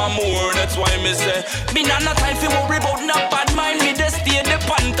still want more. That's why me say me nah no time for worry about no bad mind. Me just stay the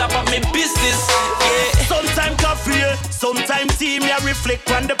on top of me business. Yeah. Sometimes coffee, sometimes team. You reflect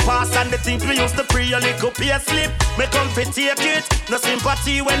on the past and the things we used to pre. A little pay slip, me come fi take it. No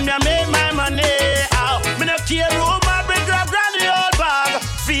sympathy when me make my money. Ow. Me no care who my bring grab granny old bag.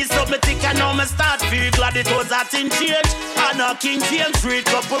 Feast up me thick and now me start feel glad it was a thing change. And a King James street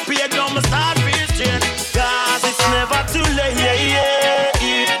up prepared now me start feel change. Cause it's never too late.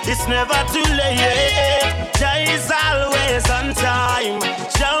 It's never too late. Jah is always on time.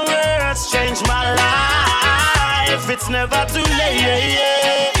 Jah words change my life. It's never too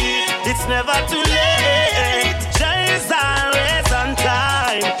late. It's never too late. Jah is always on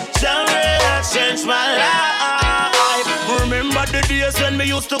time. Jah words change my life. Remember the days when me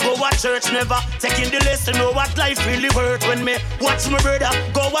used to go to church, never taking the lesson, know what life really worth. When me watch my brother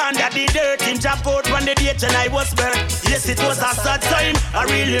go under the dirt in Japan on the date and I was burnt. Yes, it was a sad time, a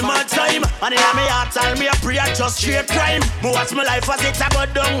really mad time. And in my heart, tell me a prayer just straight crime. Me watch my life as it a go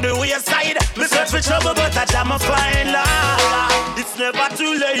down the wayside. Me search for trouble, but I jam a fine line. It's never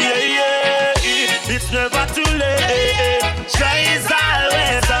too late. It's never too late. Jah is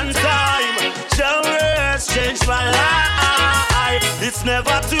always on time. Jah words change my life. It's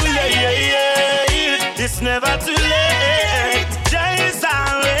never too late. It's never too late. Jah is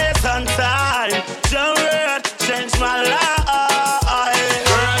always on time. Jah words change my life.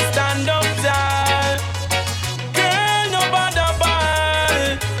 Girl, stand up tall. Girl, no bother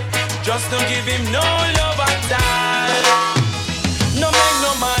ball. Just don't give him no love at all. No make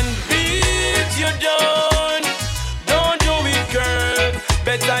no man beat you down. Don't do it, girl.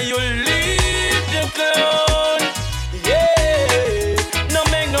 Better you leave the clown. Yeah.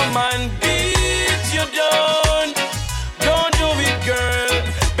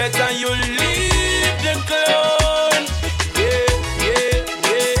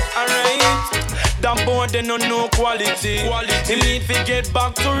 no know quality. Him need to get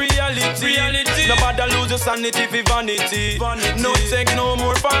back to reality. Nobody lose your sanity for vanity. No take no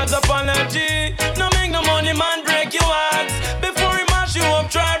more false apology. No make no money man break your heart. Before he mash you up,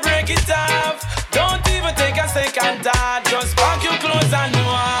 try break it off. Don't even take a second thought. Just pack your clothes and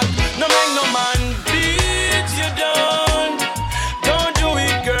walk. No make no man beat you down. Don't do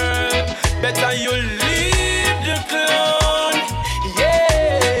it, girl. Better you leave the clown.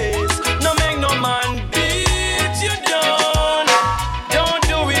 Yes. No make no man beat you down. Don't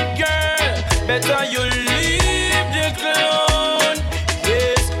do it, girl. Better you leave the clown.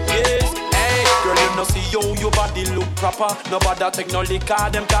 Yes, yes. Hey, girl, you know see yo, your body look proper. Nobody take no liquor,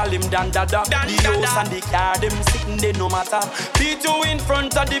 them call him Dan Dada. The house and the car, them sitting there no matter. Beat you in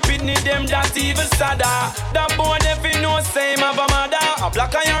front of the pitney, them that even sadder. That boy if you know same of a mother. A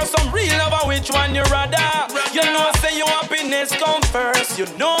black eye or some real lover, which one you rather? You know say your happiness come first. You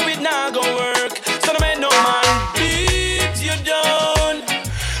know it not go work. So no make no man beat you down.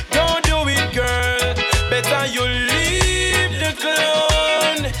 Don't do it, girl. Better you leave the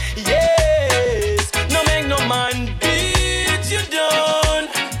clown. Yes. No make no man beat you down.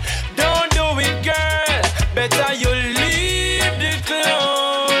 Don't do it, girl. Better you leave the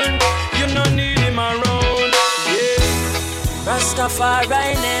clown. You no need him around. Yeah.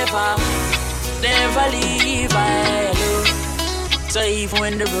 Rastafari never leave I alone. So even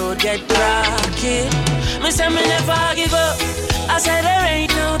when the road get rocky, me say me never give up. I said there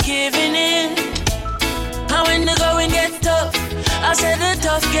ain't no giving in. And when the going get tough, I said the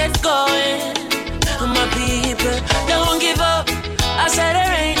tough get going. My people don't give up. I said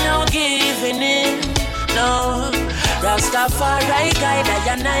there ain't no giving in. No, Rastafari guide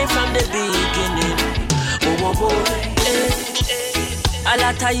I and I from the beginning. Oh boy, a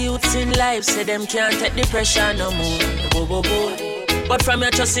lot of youths in life say them can't take the pressure no more. Oh boy, but from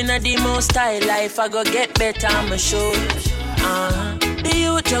your trust in the most high life I go get better, I'm sure. The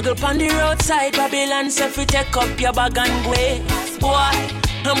youth juggle on the roadside, Babylon say fi take up your bag and go. Boy,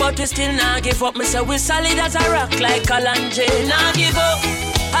 but we still not give up. Me say we solid as a rock like Kalanje. Not give up.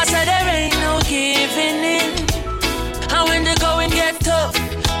 I said there ain't no giving in. And when the going get tough,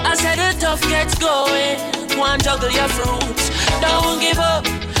 I said the tough gets going. Go and juggle your fruits, don't give up.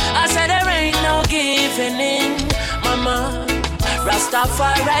 I said there ain't no giving in, mama.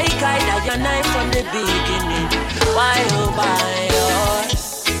 Rastafari guide I and I from the beginning. Why oh why oh?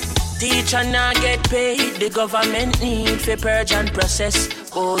 Teacher not get paid, the government need for purge and process.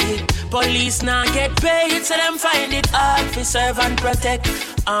 Oh yeah. Police not get paid, so them find it hard for serve and protect.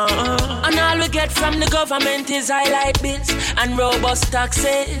 And all we get from the government is highlight bills and robust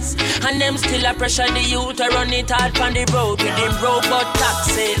taxes. And them still a pressure the youth to run it hard on the road with them robot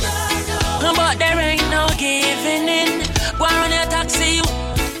taxes. But there ain't no giving in. Go on your taxi, you.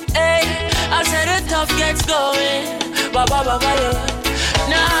 Hey, I said the tough gets going. Ba ba ba ba yeah.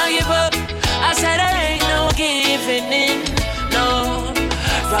 Nah give up. I said there ain't no giving in. No.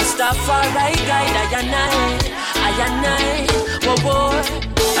 Rastafari guide I and I. Whoa whoa.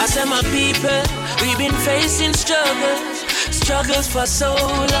 I said my people, we've been facing struggles for so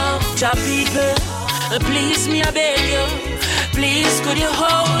long. Job people, please me I beg you, please could you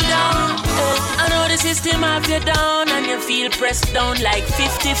hold on? I know the system have you down and you feel pressed down like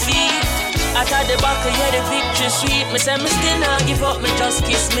 50 feet. At the back of you the victory sweet. Me say me still not give up, me just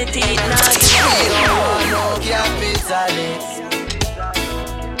kiss me teeth. Nah give up. No capitalist.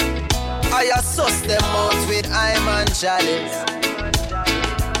 I assess them out with I'm and chalice.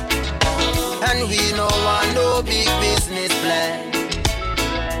 And we no want no big business plan.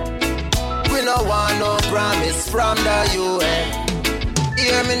 We no want no promise from the UN.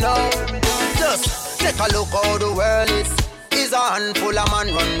 Hear me now. Just take a look how the world is. Is a handful of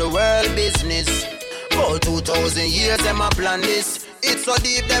man run the world business. For 2,000 years them a plan this. It's so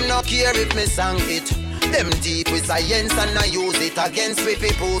deep them no care if me sang it. Them deep with science and I use it against we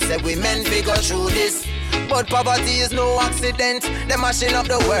people. Say we meant we go through this. But poverty is no accident. They mashing up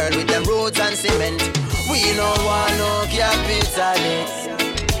the world with them roads and cement. We no want no capitalists.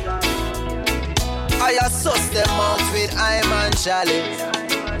 I assess them out with I'm and chalice.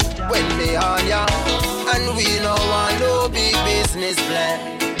 When me on ya, and we no want no big business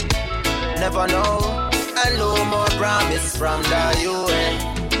plan. Never know, and no more promise from the UN.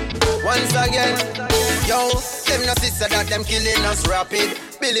 Once again, yo, them no sister that them killing us rapid.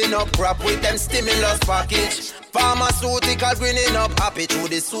 Building up crap with them stimulus package. Pharmaceutical greening up happy through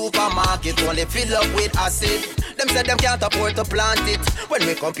the supermarket. Only fill up with acid. Them said them can't afford to plant it. When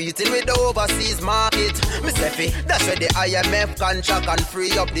we competing with the overseas market. Me say that's where the IMF contract and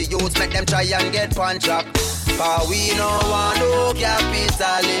free up the youths. Make them try and get punch up. Cause we no want no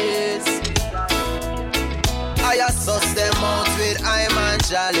capitalists. I suss them out with I'm and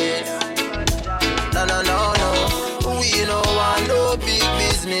Jolly. No. We no want no big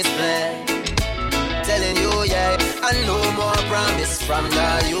business plan. Telling you, yeah, and no more promise from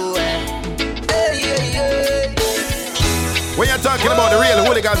the UN. Hey. When you're talking about the real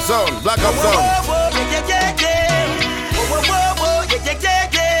hooligan sound, black up sound.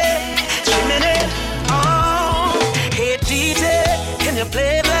 Hey DJ, can you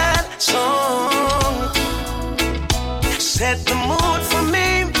play that song? Set the mood for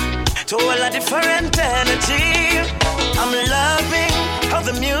me to all a different energy. I'm loving how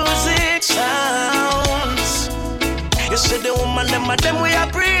the music sounds. You see the woman, them we are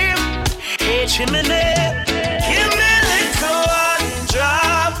brave. Hey Chimney, give me a little one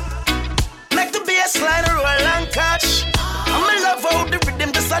drop. Make the bass line roll and catch. I'm in love how the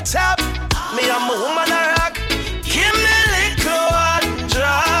rhythm just a tap. Me I'm a woman a rock. Give me a little one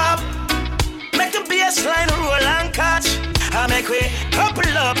drop. Make the bass line roll and catch. I make we couple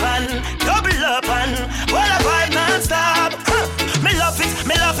up and while I vibe non-stop. Me love it.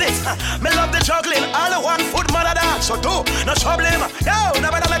 Me love the juggling. All the one foot mother dance. So do no trouble him. Yo,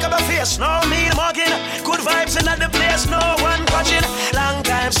 nobody make up a face. No mean mugging. Good vibes in the place. No one watching. Long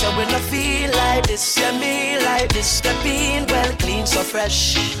time so when I feel like this, yeah, me like this. The bean well clean, so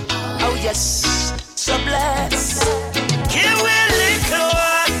fresh. Oh yes, so blessed. Give me a little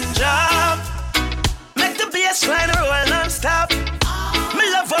one drop. Make the bass line roll non-stop. Me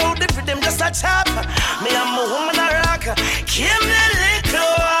love how the rhythm just a tap. Me I'm a woman a rock. Give me a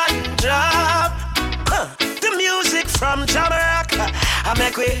little one drop. The music from Jamaica. I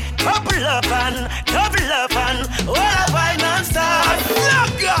make we couple up and double up and all I buy non-stop.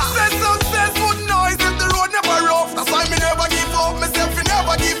 Say success with noise if the road never rough. That's why me never give up. Myself you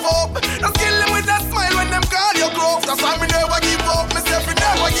never give up. Just kill them with that smile when them call you gruff. That's why me never give up. Myself you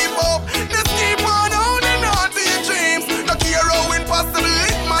never give up. Just keep on holding on to your dreams. No care how impossible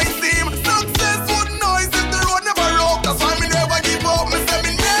it might seem. Success with noise if the road never rough. That's why me never give up. Myself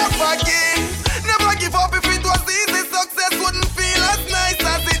me never give. Never give up if it was easy. Success wouldn't feel as nice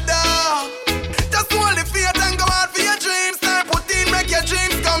as it does. Just hold the faith and go out for your dreams. Time put in, make your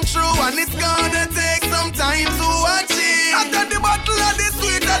dreams come true. And it's gonna take some time to achieve. After the battle of the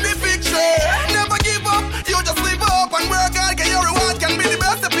sweet and the victory. Never give up, you just live up and work hard. Get your reward can be the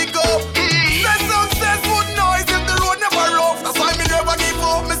best to pick up. Say success would noise if the road never rough. That's why me never give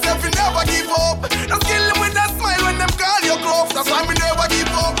up, myself you never give up. Just kill them with that smile when them call you gruff. That's why me never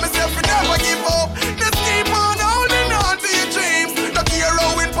give up, myself you never give up. Just keep on holding on to your dreams. No care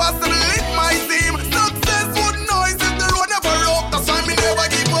how impossible it might seem. Success would noise if the road never rough. That's why me never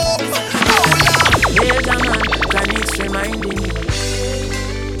give up. Here's a man, Chronixx reminding me,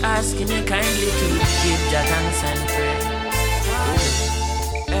 asking me kindly to give Jah thanks and praise.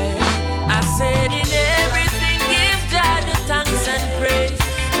 I said in everything give Jah the thanks and praise.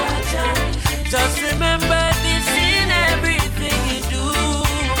 Just remember this in everything you do.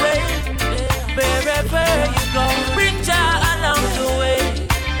 Wherever you go, bring Jah along the way.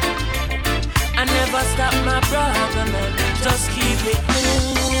 I never stop my brother, man. Just keep it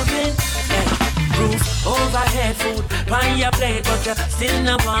moving. Roof overhead, food on your plate, but you still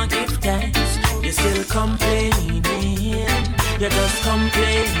not want to give thanks. You still complaining. You're just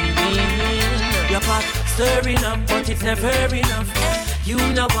complaining. Your pot stirring up, but it's never enough. You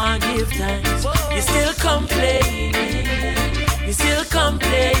no want give thanks. You still complaining. You still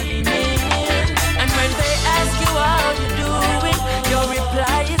complaining. And when they ask you how you doing, your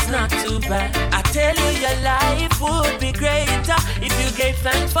reply is not too bad. I tell you your life would be greater if you gave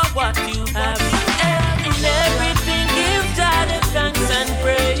thanks for what you have. In everything give Jah the thanks and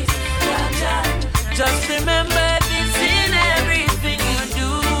praise. Just remember this in everything you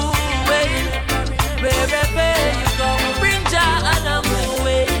do. Wherever you go, bring Jah along the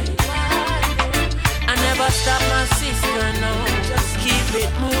way. I never stop my sister, no. Just keep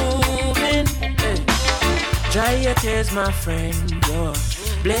it moving. Dry your tears, my friend. You're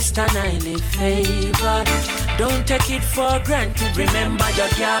blessed and highly favored. Don't take it for granted. Remember your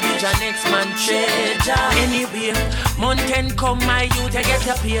garbage and next man treasure. Anyway, mountain come, my youth, I get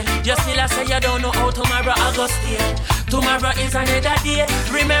up here. You still a say you don't know how tomorrow I go stay. Tomorrow is another day.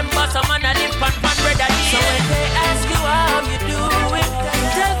 Remember some man a live pan bread a day. So when they ask you how you doing,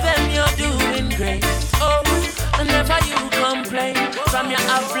 tell them you're doing great. Oh, and never you complain. From you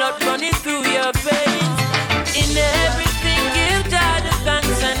have blood running through your veins. In everything give Jah the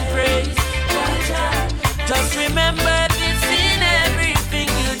thanks and praise. Just remember this in everything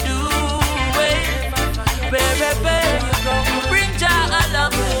you do. Wherever you go, bring Jah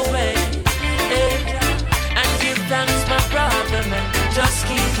along the way. And give thanks, my brother, man. Just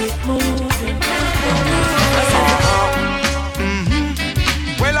keep it moving.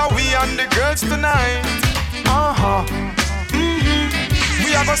 and the girls tonight.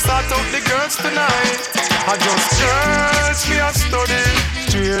 We are gonna start out the girls tonight. I just girls me a study,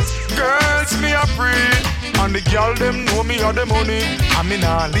 straight girls me a pray. And the girl them know me have the money, I mean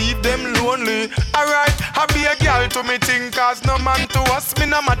I leave them lonely. Alright, I be a girl to me think, cause no man to us. Me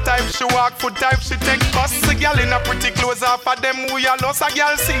no my type, she walk foot type, she take bus. A girl in a pretty clothes off of them we a lost. A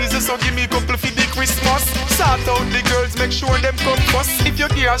girl season, so give me couple for the Christmas. Sort out the girls, make sure them come first. If you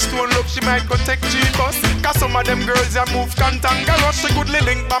give her stone love, she might go take G-bus. Cause some of them girls ya move cantankerous. She good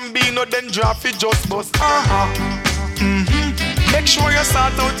link bambino, then drop it just bust. Make sure you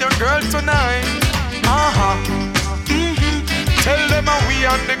sort out your girl tonight. Tell them how we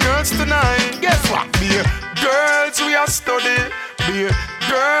and the girls tonight. Guess what? Be girls we are study, be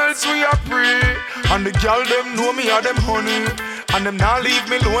girls we are pray. And the girl them know me are them honey, and them not leave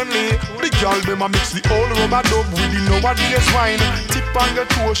me lonely. The girl them a mix the old rubber dub with the nowadays wine. Tip on your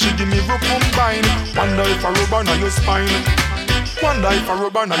toe, she give me rope combine. Wonder if a rubber na your spine. Wonder if a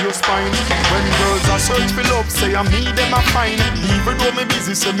rubber na your spine. When girls are search for love, say I me them a fine. Even though me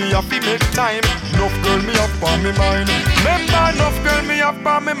busy, say me have to make time. Enough girl me up on me mind. Remember enough girl me up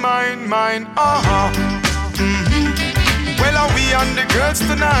on me mind. Well are we and the girls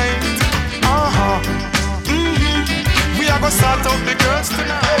tonight? We are gonna start out the girls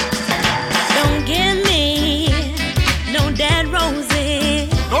tonight. Don't give me no dead roses.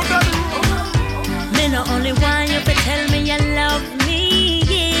 No dead roses. Me no only want you to tell me you love me.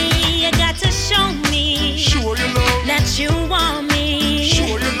 You got to show me. Show your love. That you want me. Show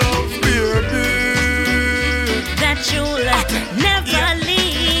your love, baby. That you'll never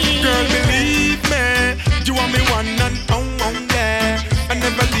leave. Girl, believe me, you are me one and only. I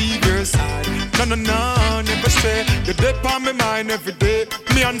never leave your side. No, never stay. You're deep on my mind every day.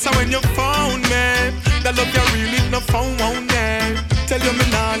 Me answer when you found me. That love you really no phone won't me. Tell you me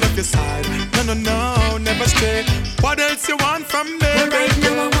nah left your side. No, never stay. What else you want from me? Well, right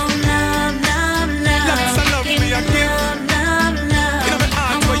now I want love. Lots of love me I give. You know me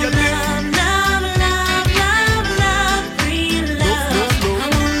heart where you live. Love, real love.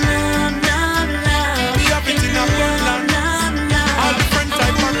 I want love. Be everything I've got now. All the friends I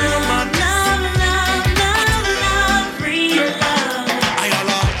want real man. Love, real love. I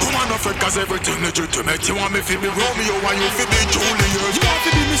allow woman of it cause everything legitimate. You want me to be Romeo and you to be Juliet. You want to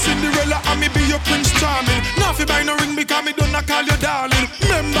be me Cinderella and me be your Prince Charming. Now if you buy no ring because me don't call you darling.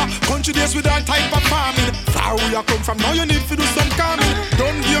 Remember, country days with all type of farming. Far where you come from, now you need to do some calming.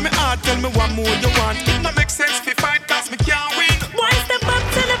 Don't give me heart, tell me what more you want. It not make sense if you fight cause me can't win. Boy, step up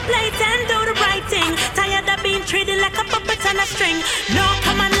to the plate and do the right thing. Tired of being treated like a puppet on a string. No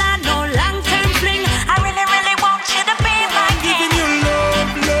common law, no long-term fling. I really want you to be my king. Giving you love.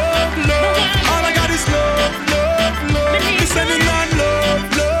 All I got is love. Me sending on love.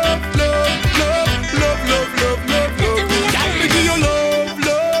 Can't me give you love.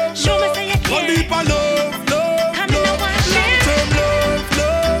 Show me say you care. One deep of love. Come in the one Long-term love.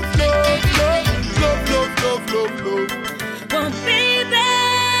 Well, baby,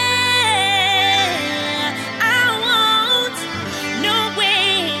 I won't no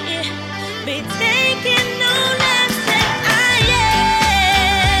way be taking no less than I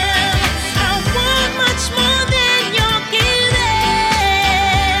am. I want much more than you're giving.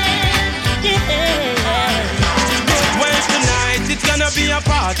 Yeah. Well, tonight it's gonna be a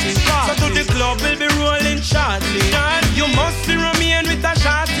party. So to the club we'll be rolling shortly. You must see Romain with a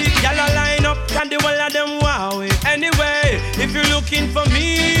shorty. Y'all line up and the whole of them wow. Anyway, if you're looking for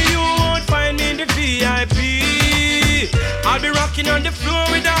me, you won't find me in the VIP. I'll be rocking on the floor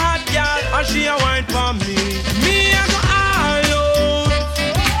with a hot girl, and she a wine for me. Me, I go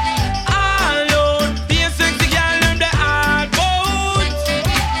all out. Be a sexy girl, and the all boat.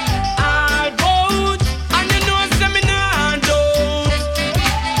 And you know, say me nah doubt.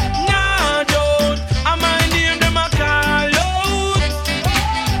 I might name them a call out.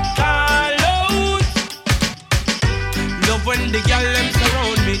 Love when the girl them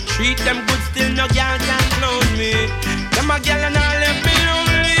surround me. Treat them good, still no girl can clone me. Them a girl and all left me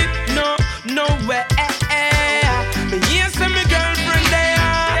lonely. No way. Me yes, and my girlfriend there.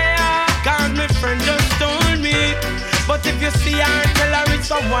 Cause my friend just told me. But if you see her, tell her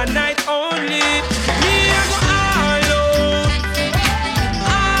it's a one night only. Me I go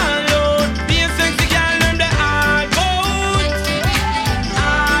all out. Be a sexy girl and the all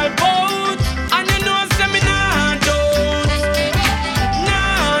boat. And you know say me nah doubt.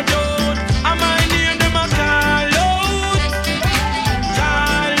 I might name them a call out.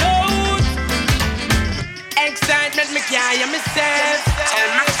 Excitement me can't hear myself. Tell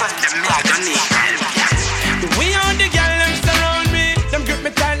me from them me I don't need help. The way all the girl them surround me, them grip me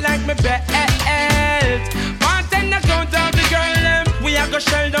tight like me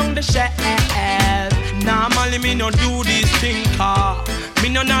no do this thing, car. Me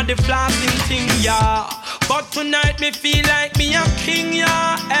no not the flossing thing, yeah. But tonight me feel like me a king,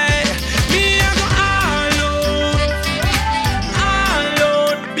 yeah. Hey, me a go all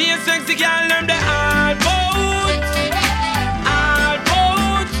out. Be a sexy girl, learn the all boat.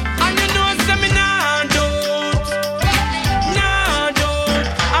 And you know say me nah doubt.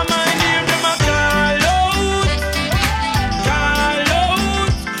 I might hear them a call out.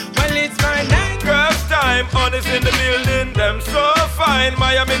 Well, it's my night. Girls time, honest in the building, them so fine.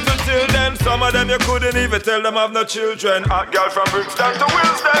 Miami to till them, some of them you couldn't even tell them have no children. Hot girl from Brixton to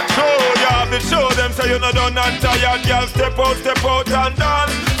Wilson. Show them say you no done and tired. Girl step out and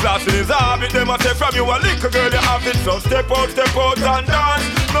dance. Flossing is habit, them a say from you a little girl you have it. So step out and dance.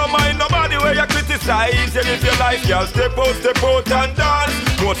 No mind nobody where you criticize. You live your life, girl step out and dance.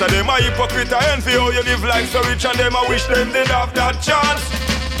 Most of them are hypocrite and envy how you live life so rich and them I wish them did have that chance.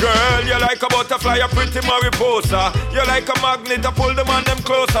 Girl, you like a butterfly, a pretty mariposa. You like a magnet, I pull them on them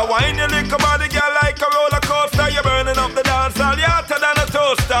closer. Wine your little body, girl, like a roller coaster. You're burning up the dance hall, you're hotter than a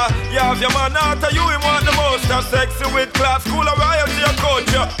toaster. You have your man after you, him want the most. Sexy with class, cool and royalty, a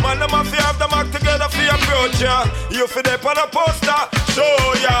coach. Man, them have to have them act together for your approach. You fit up on a poster.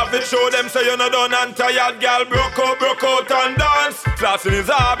 Show them say you're not done and tired. Girl, broke out and dance. Flossing is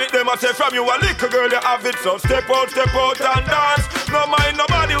a habit, them a say from you a little girl, you have it. So step out and dance. No mind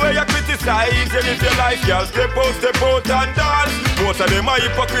nobody where you criticize. You live your life, girl, step out and dance. Most of them are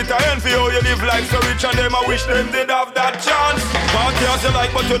hypocrite and envy how you live life so rich and them I wish them did have that chance. Party as you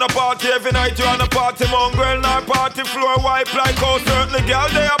like but you no party every night. You on a party mongrel, not party floor wipe. Like how certainly girl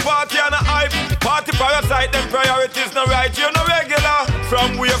they a party and a hype. Party parasite, them priorities no right. You no regular.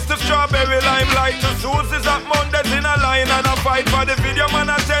 From waves to strawberry limelight to Susie's at Mondays in a line and a fight for the video man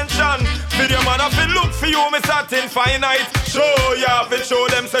attention. Video man have to look for you, me satin finite. Show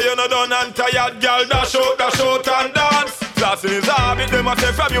them say you no done and tired. Girl dash out and dance. Flossing is a habit, them a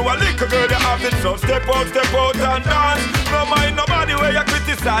say from you a little girl you have it. So step out and dance. No mind nobody where you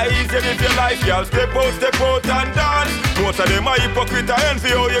criticize. You live your life, girl, step out and dance. Most of them are hypocrite and envy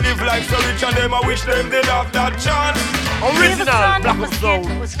how you live life so rich and them I wish them did have that chance. Original Black Soul.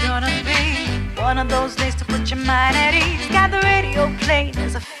 It was gonna be one of those days to put your mind at ease. Got the radio playing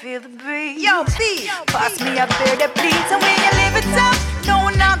as I feel the breeze. Yo, B, pass me up there that please. And when you live it up, no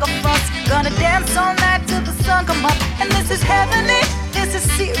one not gonna fuss. Gonna dance all night till the sun come up. And this is heavenly, this is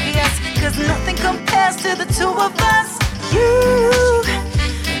serious. Cause nothing compares to the two of us. You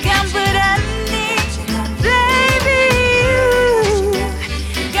got what I need, baby.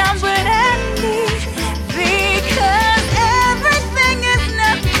 You got what I need. Because everything is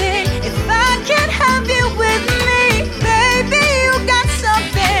nothing if I can't have you with me. Baby, you got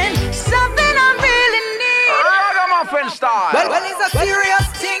something I really need. Ragamuffin style. Well, it's a serious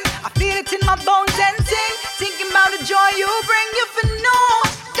thing. I feel it in my bones and ting. Thinking about the joy you bring, you for no.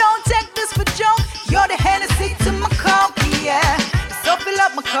 Don't take this for joke. You're the Hennessy to my Coke, yeah. So fill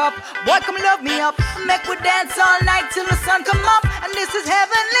up my cup, boy, come love me up. Make we dance all night till the sun come up. And this is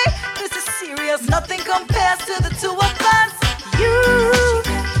heavenly, this is serious. Nothing compares to the two of us. You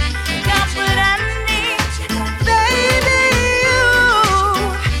got what I need, baby.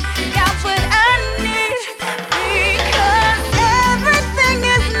 You got what I need. Because everything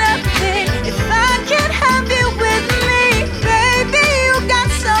is nothing if I can't have you with me. Baby, you got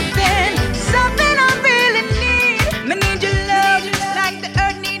something I really need. Me need your love, like the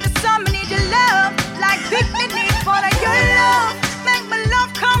earth need the sun. Me need your love, like picnic need for your love. Make my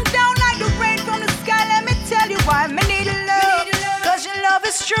love come down like the rain from the sky. Let me tell you why. Me need your love, cause your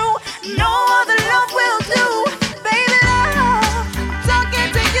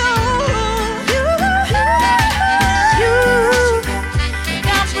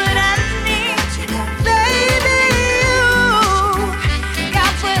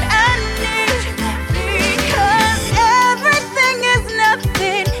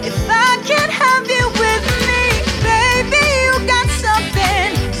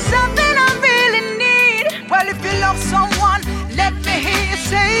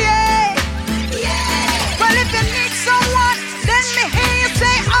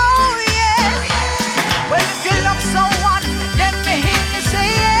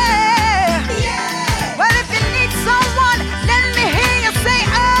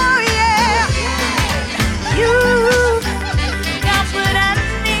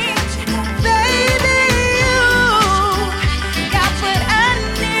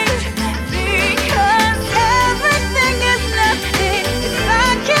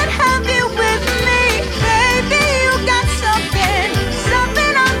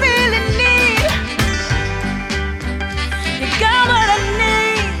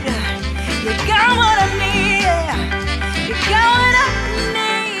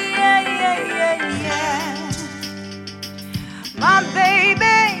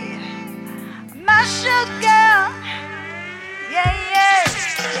look